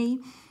about me.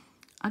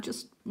 I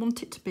just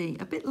want it to be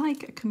a bit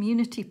like a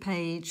community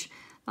page.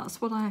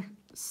 That's what I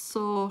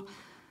saw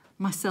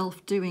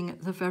myself doing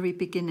at the very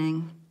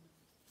beginning,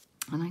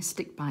 and I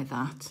stick by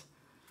that.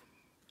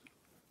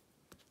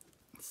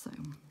 So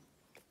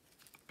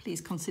please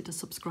consider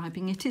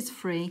subscribing. It is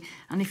free,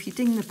 and if you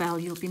ding the bell,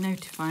 you'll be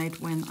notified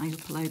when I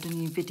upload a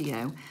new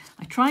video.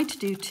 I try to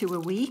do 2 a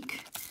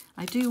week.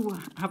 I do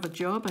have a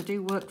job, I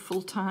do work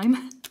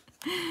full-time.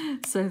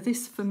 So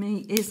this for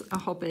me is a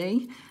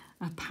hobby,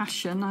 a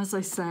passion, as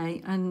I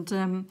say,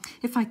 and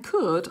if I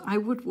could, I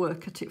would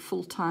work at it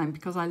full-time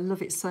because I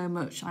love it so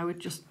much. I would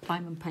just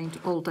diamond paint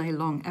all day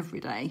long,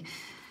 every day.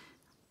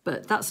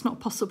 But that's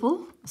not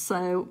possible,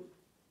 so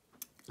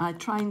I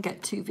try and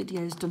get 2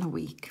 videos done a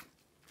week.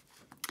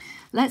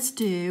 Let's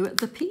do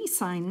the P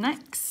sign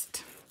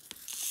next.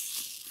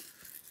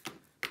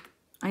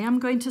 I am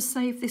going to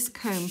save this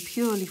cone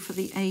purely for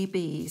the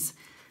ABs,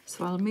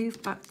 so I'll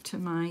move back to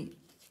my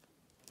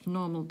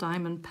normal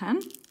diamond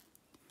pen.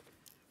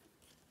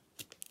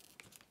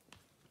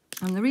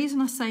 And the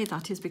reason I say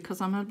that is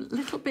because I'm a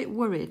little bit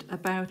worried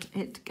about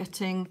it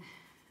getting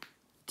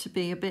to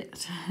be a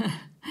bit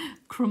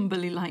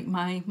crumbly like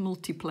my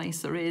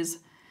multiplacer is.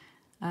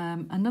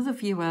 Another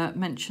viewer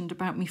mentioned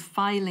about me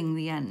filing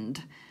the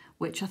end,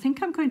 which I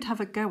think I'm going to have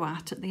a go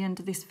at the end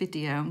of this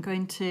video. I'm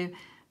going to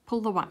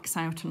pull the wax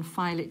out and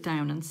file it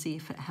down and see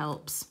if it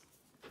helps.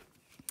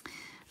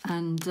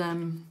 And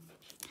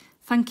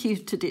thank you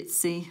to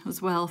Ditsy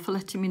as well for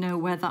letting me know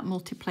where that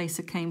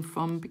multiplacer came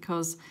from,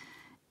 because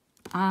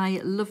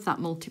I love that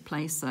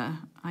multiplacer.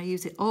 I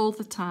use it all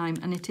the time,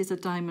 and it is a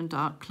Diamond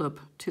Art Club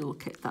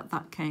toolkit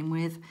that came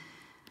with.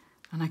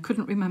 And I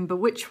couldn't remember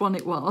which one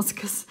it was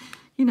because,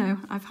 you know,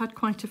 I've had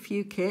quite a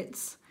few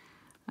kits.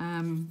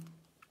 And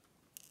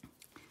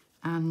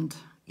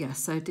yeah,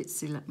 so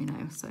Ditsy let me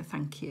know, so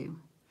thank you.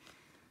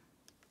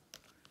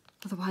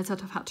 Otherwise I'd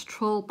have had to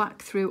trawl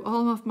back through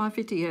all of my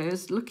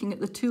videos looking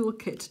at the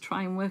toolkit to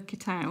try and work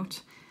it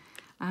out.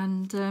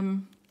 And,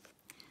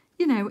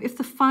 you know, if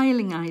the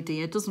filing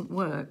idea doesn't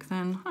work,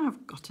 then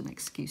I've got an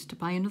excuse to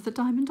buy another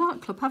Diamond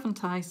Art Club,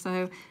 haven't I?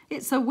 So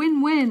it's a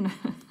win-win.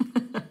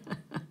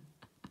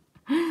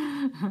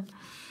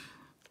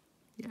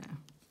 Yeah.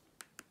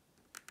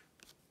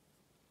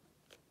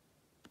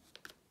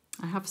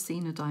 I have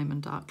seen a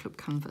Diamond Art Club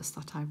canvas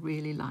that I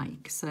really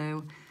like,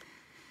 so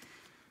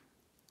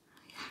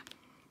yeah,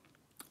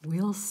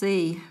 we'll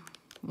see.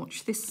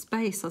 Watch this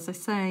space, as I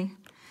say.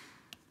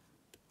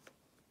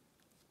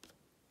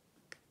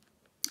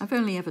 I've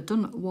only ever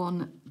done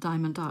one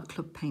Diamond Art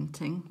Club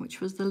painting, which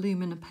was the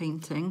Lumina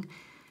painting,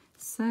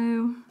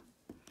 so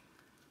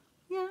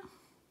yeah.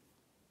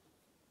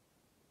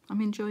 I'm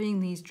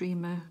enjoying these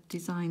Dreamer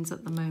designs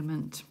at the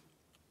moment.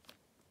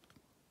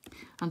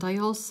 And I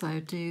also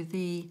do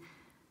the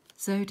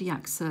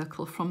Zodiac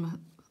Circle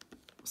from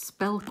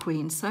Spell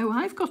Queen. So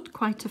I've got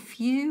quite a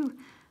few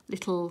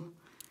little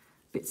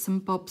bits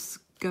and bobs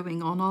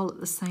going on all at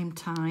the same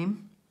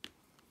time.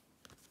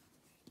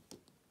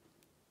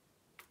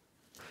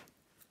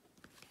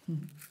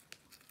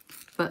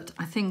 But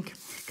I think,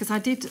 because I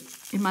did,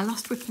 in my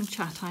last WIP and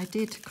chat, I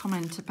did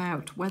comment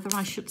about whether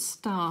I should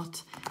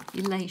start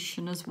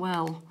Elation as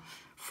well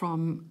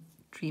from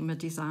Dreamer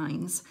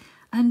Designs.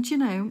 And, you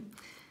know,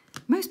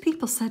 most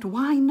people said,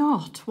 why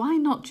not? Why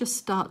not just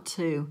start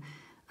two?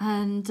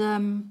 And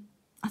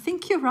I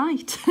think you're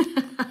right.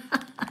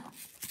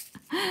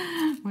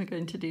 We're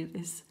going to do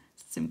this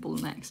symbol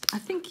next. I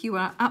think you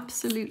are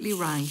absolutely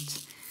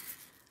right.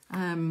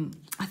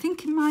 I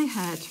think in my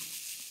head,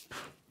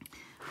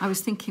 I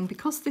was thinking,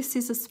 because this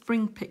is a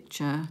spring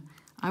picture,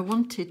 I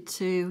wanted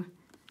to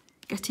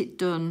get it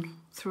done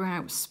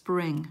throughout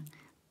spring.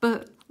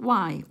 But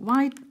why?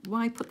 Why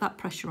put that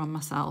pressure on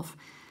myself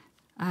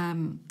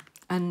and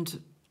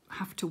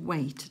have to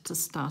wait to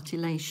start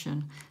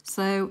Elation?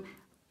 So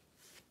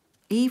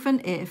even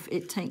if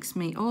it takes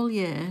me all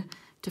year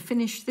to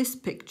finish this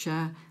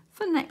picture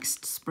for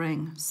next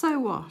spring, so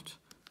what?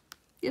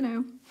 You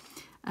know?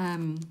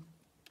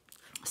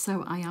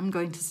 So I am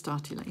going to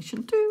start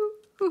Elation too.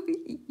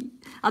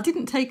 I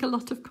didn't take a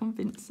lot of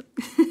convincing.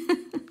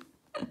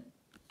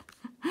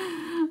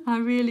 I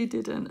really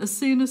didn't. As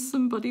soon as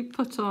somebody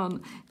put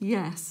on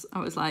yes, I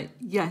was like,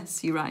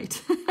 yes, you're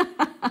right.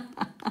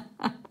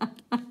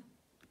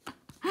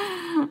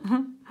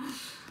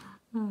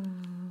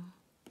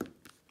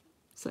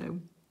 So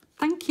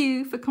thank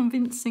you for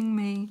convincing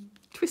me,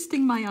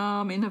 twisting my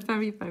arm in a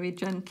very, very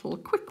gentle,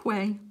 quick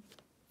way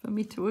for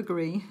me to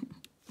agree.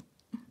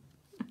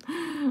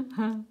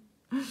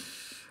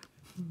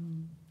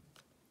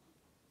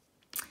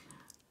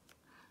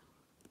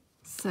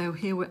 So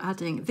here we're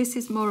adding, this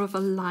is more of a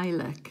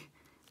lilac,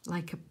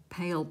 like a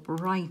pale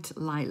bright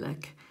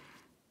lilac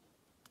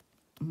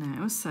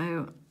now,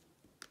 so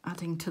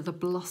adding to the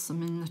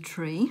blossom in the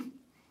tree.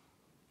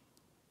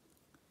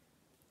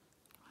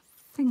 I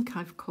think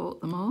I've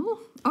caught them all.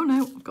 Oh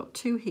no, I've got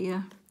two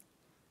here.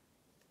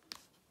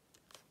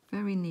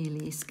 Very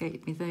nearly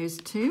escaped me, those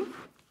two.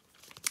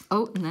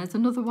 Oh, and there's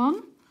another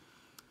one.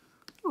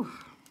 Ooh.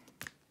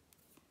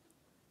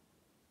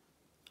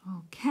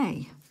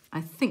 Okay, I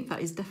think that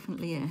is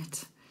definitely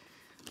it.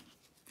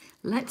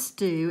 Let's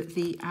do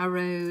the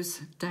arrows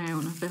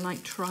down. They're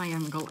like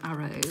triangle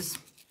arrows.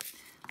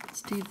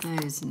 Let's do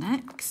those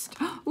next.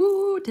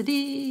 Ooh,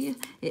 diddy!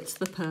 It's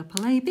the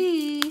purple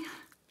AB.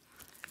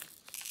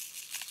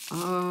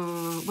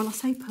 Oh, well, I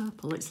say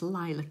purple, it's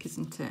lilac,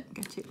 isn't it?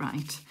 Get it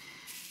right.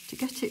 To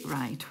get it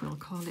right, we'll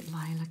call it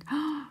lilac.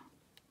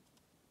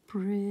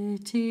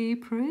 Pretty,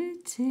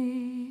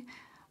 pretty.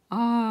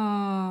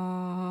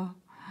 Oh,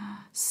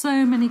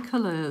 so many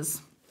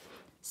colours.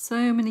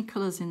 So many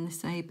colours in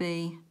this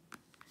AB.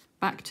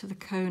 Back to the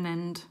cone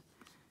end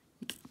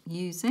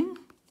using.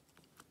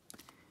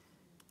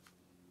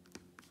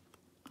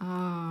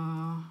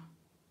 Oh.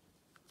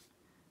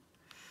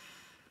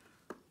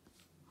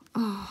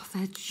 Oh,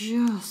 they're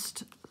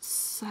just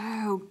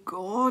so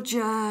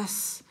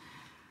gorgeous.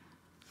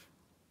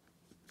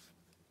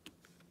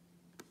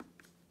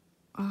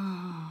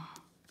 Oh,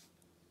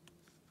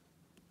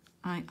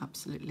 I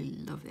absolutely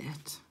love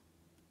it.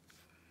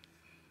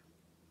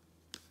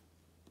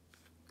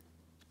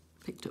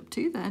 Picked up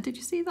two there. Did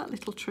you see that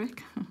little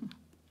trick?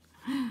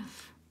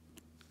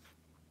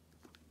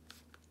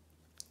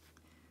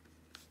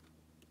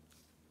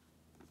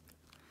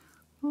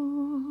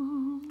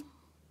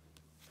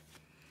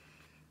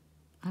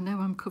 know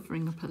I'm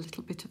covering up a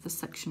little bit of the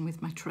section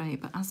with my tray,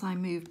 but as I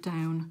move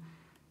down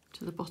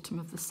to the bottom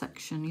of the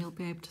section, you'll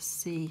be able to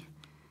see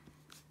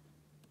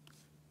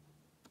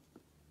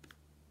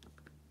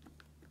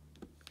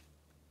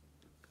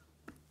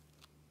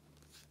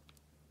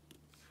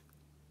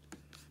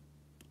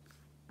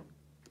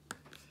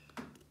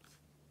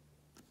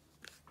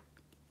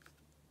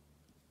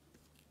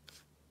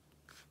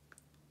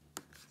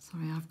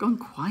Sorry, I've gone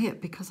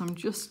quiet because I'm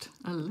just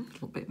a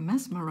little bit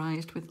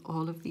mesmerised with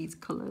all of these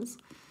colours.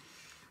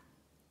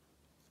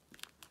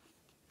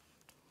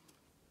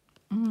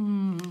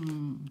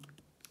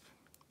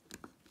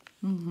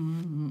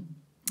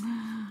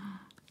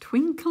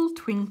 Twinkle,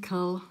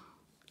 twinkle.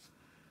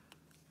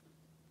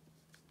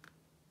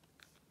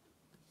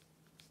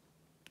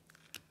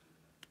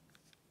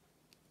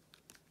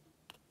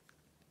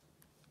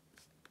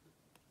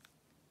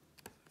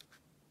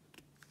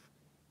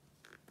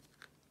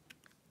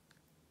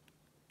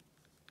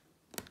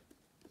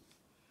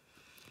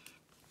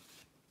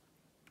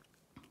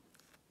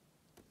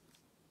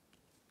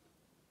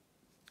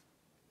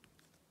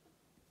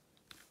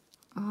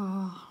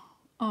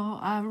 Oh,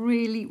 I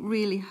really,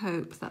 really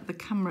hope that the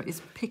camera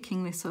is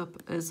picking this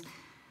up as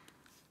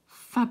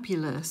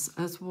fabulous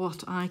as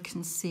what I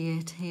can see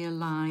it here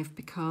live,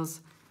 because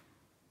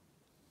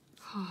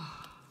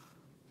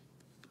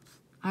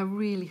I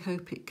really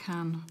hope it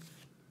can. I'm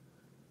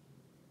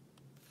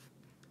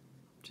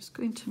just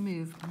going to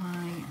move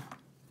my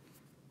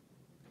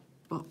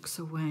box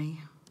away,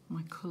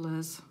 my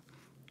colours,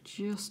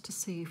 just to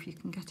see if you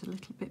can get a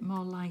little bit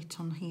more light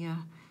on here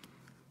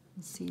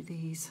and see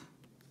these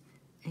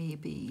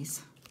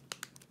ABs.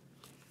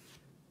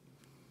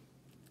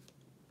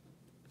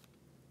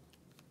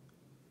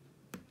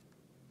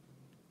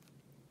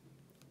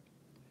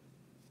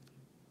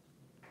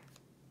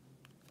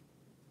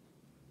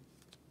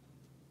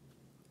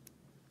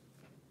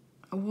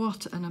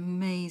 What an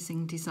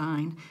amazing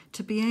design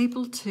to be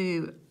able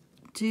to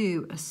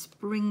do a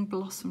spring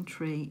blossom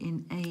tree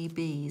in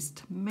ABs,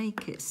 to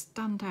make it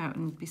stand out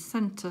and be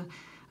centre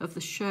of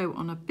the show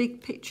on a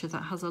big picture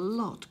that has a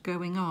lot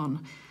going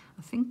on.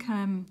 I think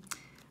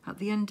at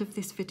the end of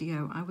this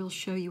video I will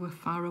show you a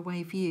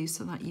faraway view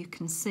so that you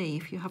can see,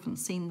 if you haven't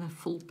seen the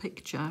full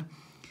picture.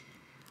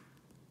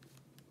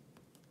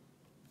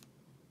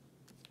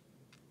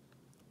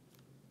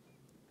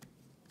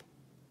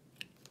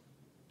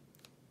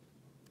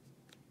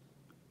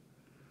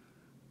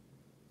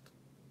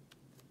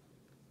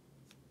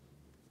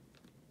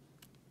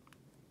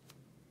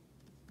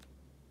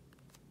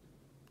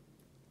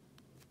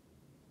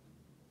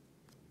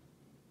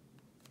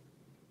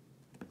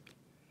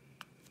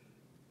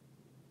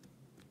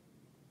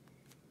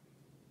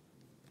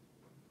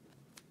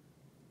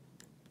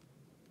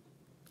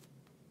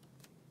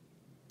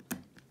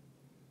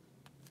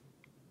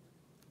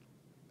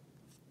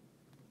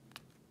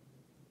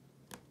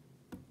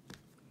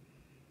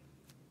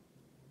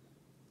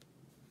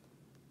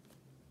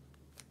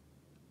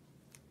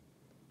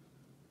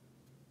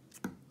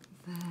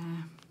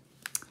 There.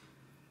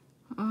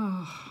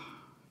 Oh,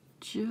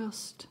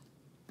 just...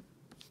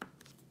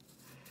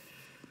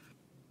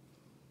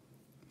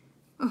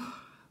 Oh,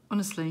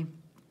 honestly,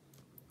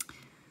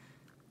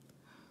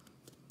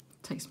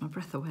 takes my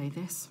breath away,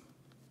 this.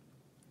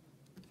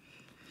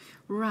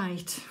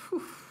 Right.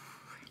 Whew.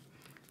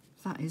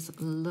 That is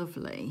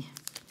lovely.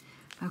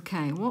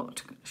 Okay,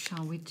 what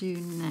shall we do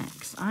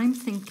next? I'm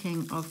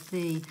thinking of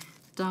the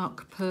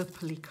dark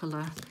purpley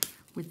colour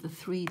with the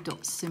 3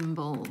 dot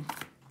symbol.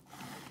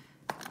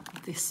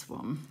 This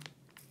one.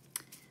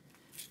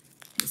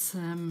 It's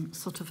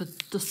sort of a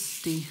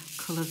dusty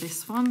colour,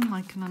 this one,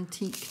 like an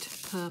antiqued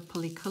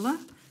purpley colour.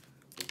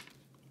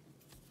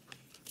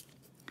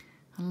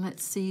 And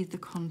let's see the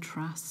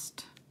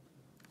contrast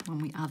when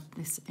we add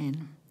this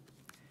in.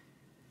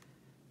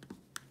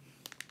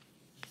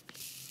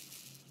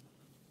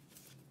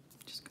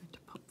 Just going to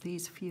pop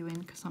these few in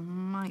because I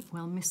might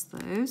well miss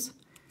those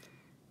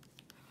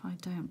if I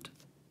don't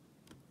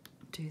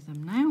do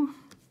them now.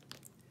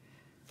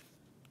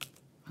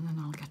 And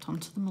then I'll get on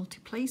to the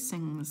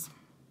multi-placings.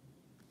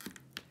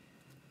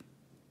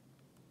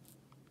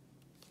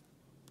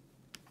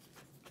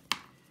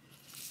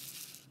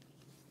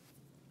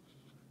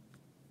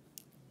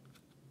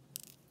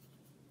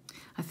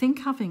 I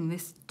think having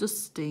this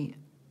dusty,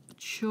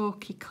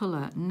 chalky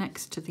colour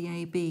next to the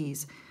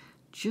ABs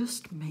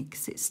just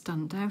makes it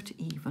stand out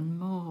even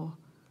more.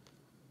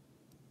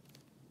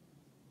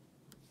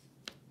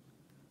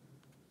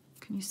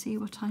 Can you see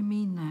what I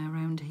mean there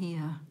around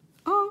here?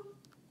 Oh!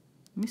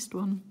 Missed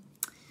one.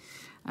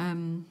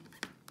 Can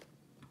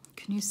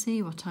you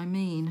see what I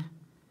mean?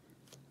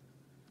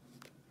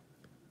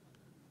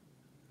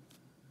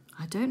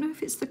 I don't know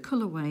if it's the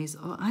colourways,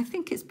 or I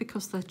think it's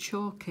because they're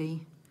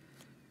chalky.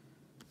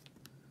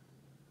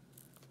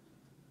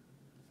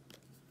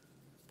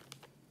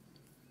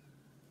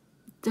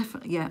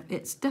 Definitely, yeah,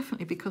 it's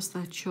definitely because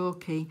they're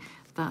chalky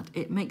that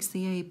it makes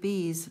the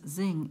ABs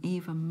zing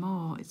even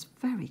more. It's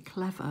very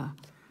clever.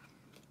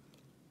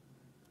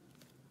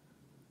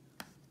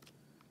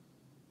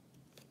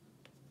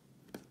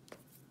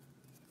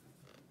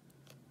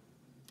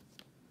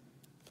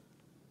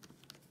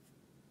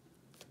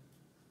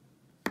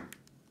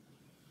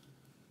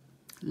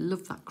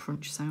 Love that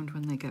crunch sound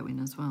when they go in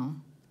as well.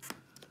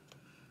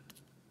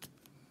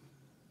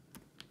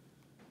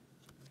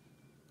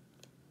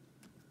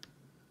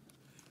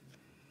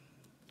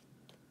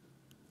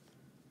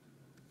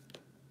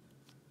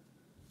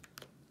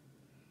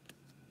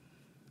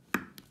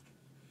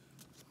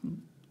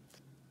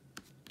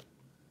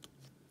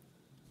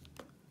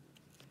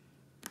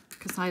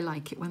 Because I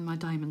like it when my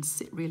diamonds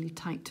sit really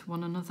tight to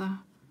one another.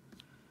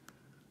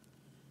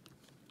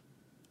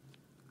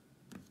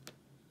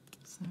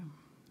 So.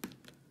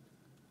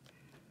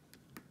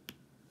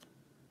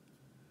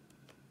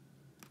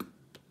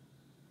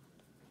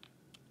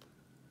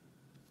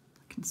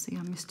 I can see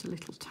I missed a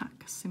little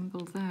tack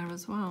symbol there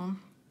as well.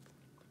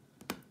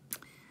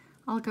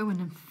 I'll go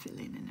in and fill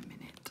in a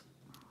minute.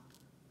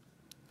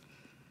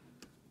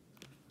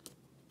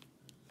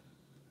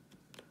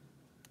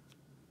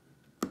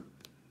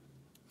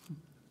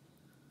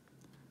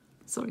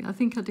 Sorry, I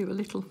think I do a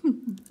little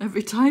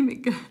every time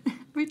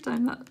every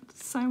time that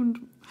sound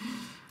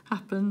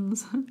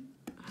happens.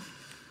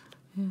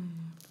 Yeah.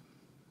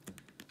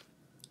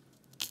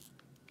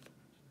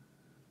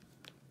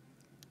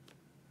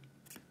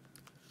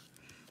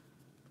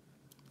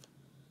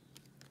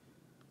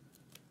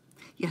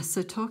 Yes,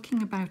 so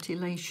talking about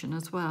elation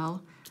as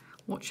well,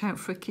 watch out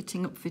for a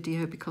kitting up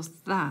video because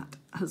that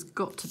has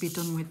got to be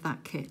done with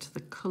that kit.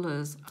 The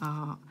colours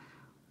are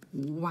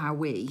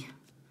wowie.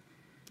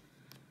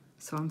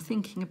 So I'm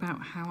thinking about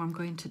how I'm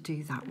going to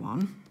do that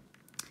one.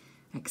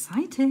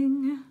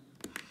 Exciting!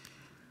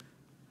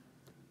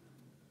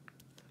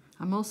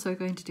 I'm also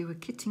going to do a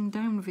kitting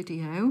down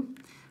video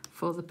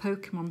for the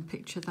Pokemon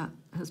picture that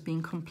has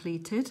been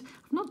completed.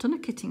 I've not done a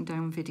kitting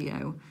down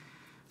video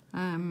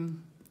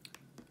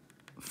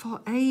for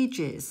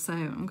ages, so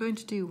I'm going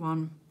to do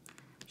one,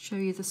 show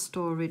you the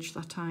storage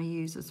that I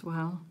use as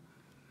well.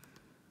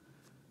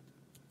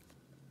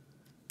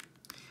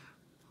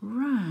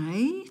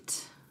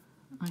 Right.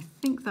 I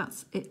think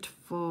that's it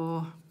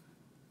for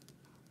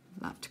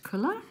that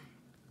colour.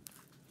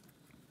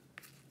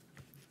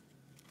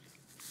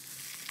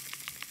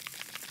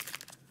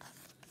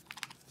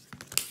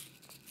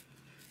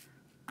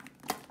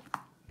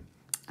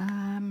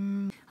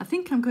 I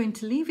think I'm going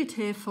to leave it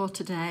here for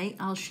today.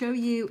 I'll show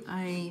you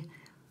a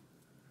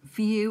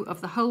view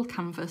of the whole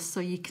canvas so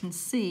you can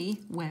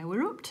see where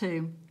we're up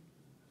to.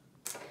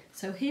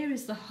 So here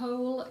is the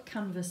whole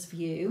canvas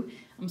view.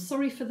 I'm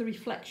sorry for the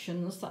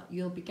reflections that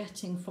you'll be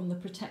getting from the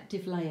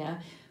protective layer,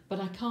 but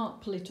I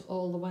can't pull it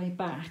all the way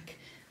back.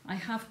 I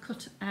have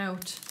cut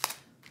out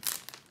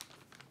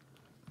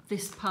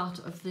this part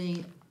of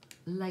the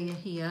layer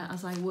here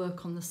as I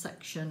work on the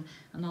section,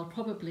 and I'll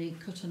probably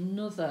cut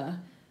another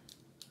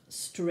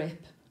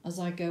strip as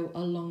I go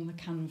along the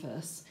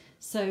canvas.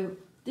 So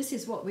this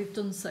is what we've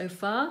done so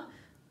far,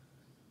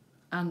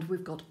 and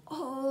we've got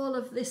all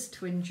of this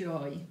to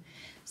enjoy.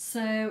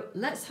 So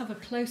let's have a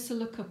closer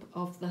look up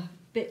of the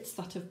bits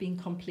that have been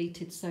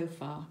completed so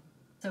far.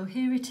 So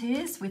here it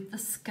is with the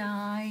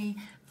sky,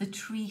 the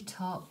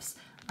treetops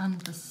and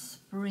the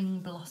spring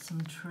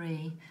blossom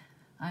tree.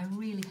 I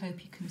really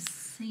hope you can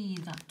see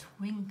that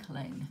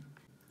twinkling.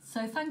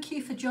 So thank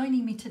you for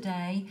joining me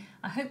today.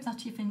 I hope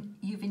that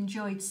you've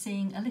enjoyed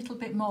seeing a little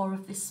bit more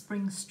of this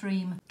spring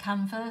stream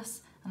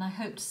canvas, and I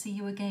hope to see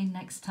you again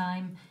next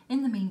time.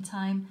 In the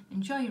meantime,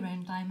 enjoy your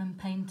own diamond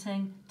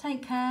painting.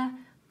 Take care.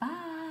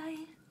 Bye.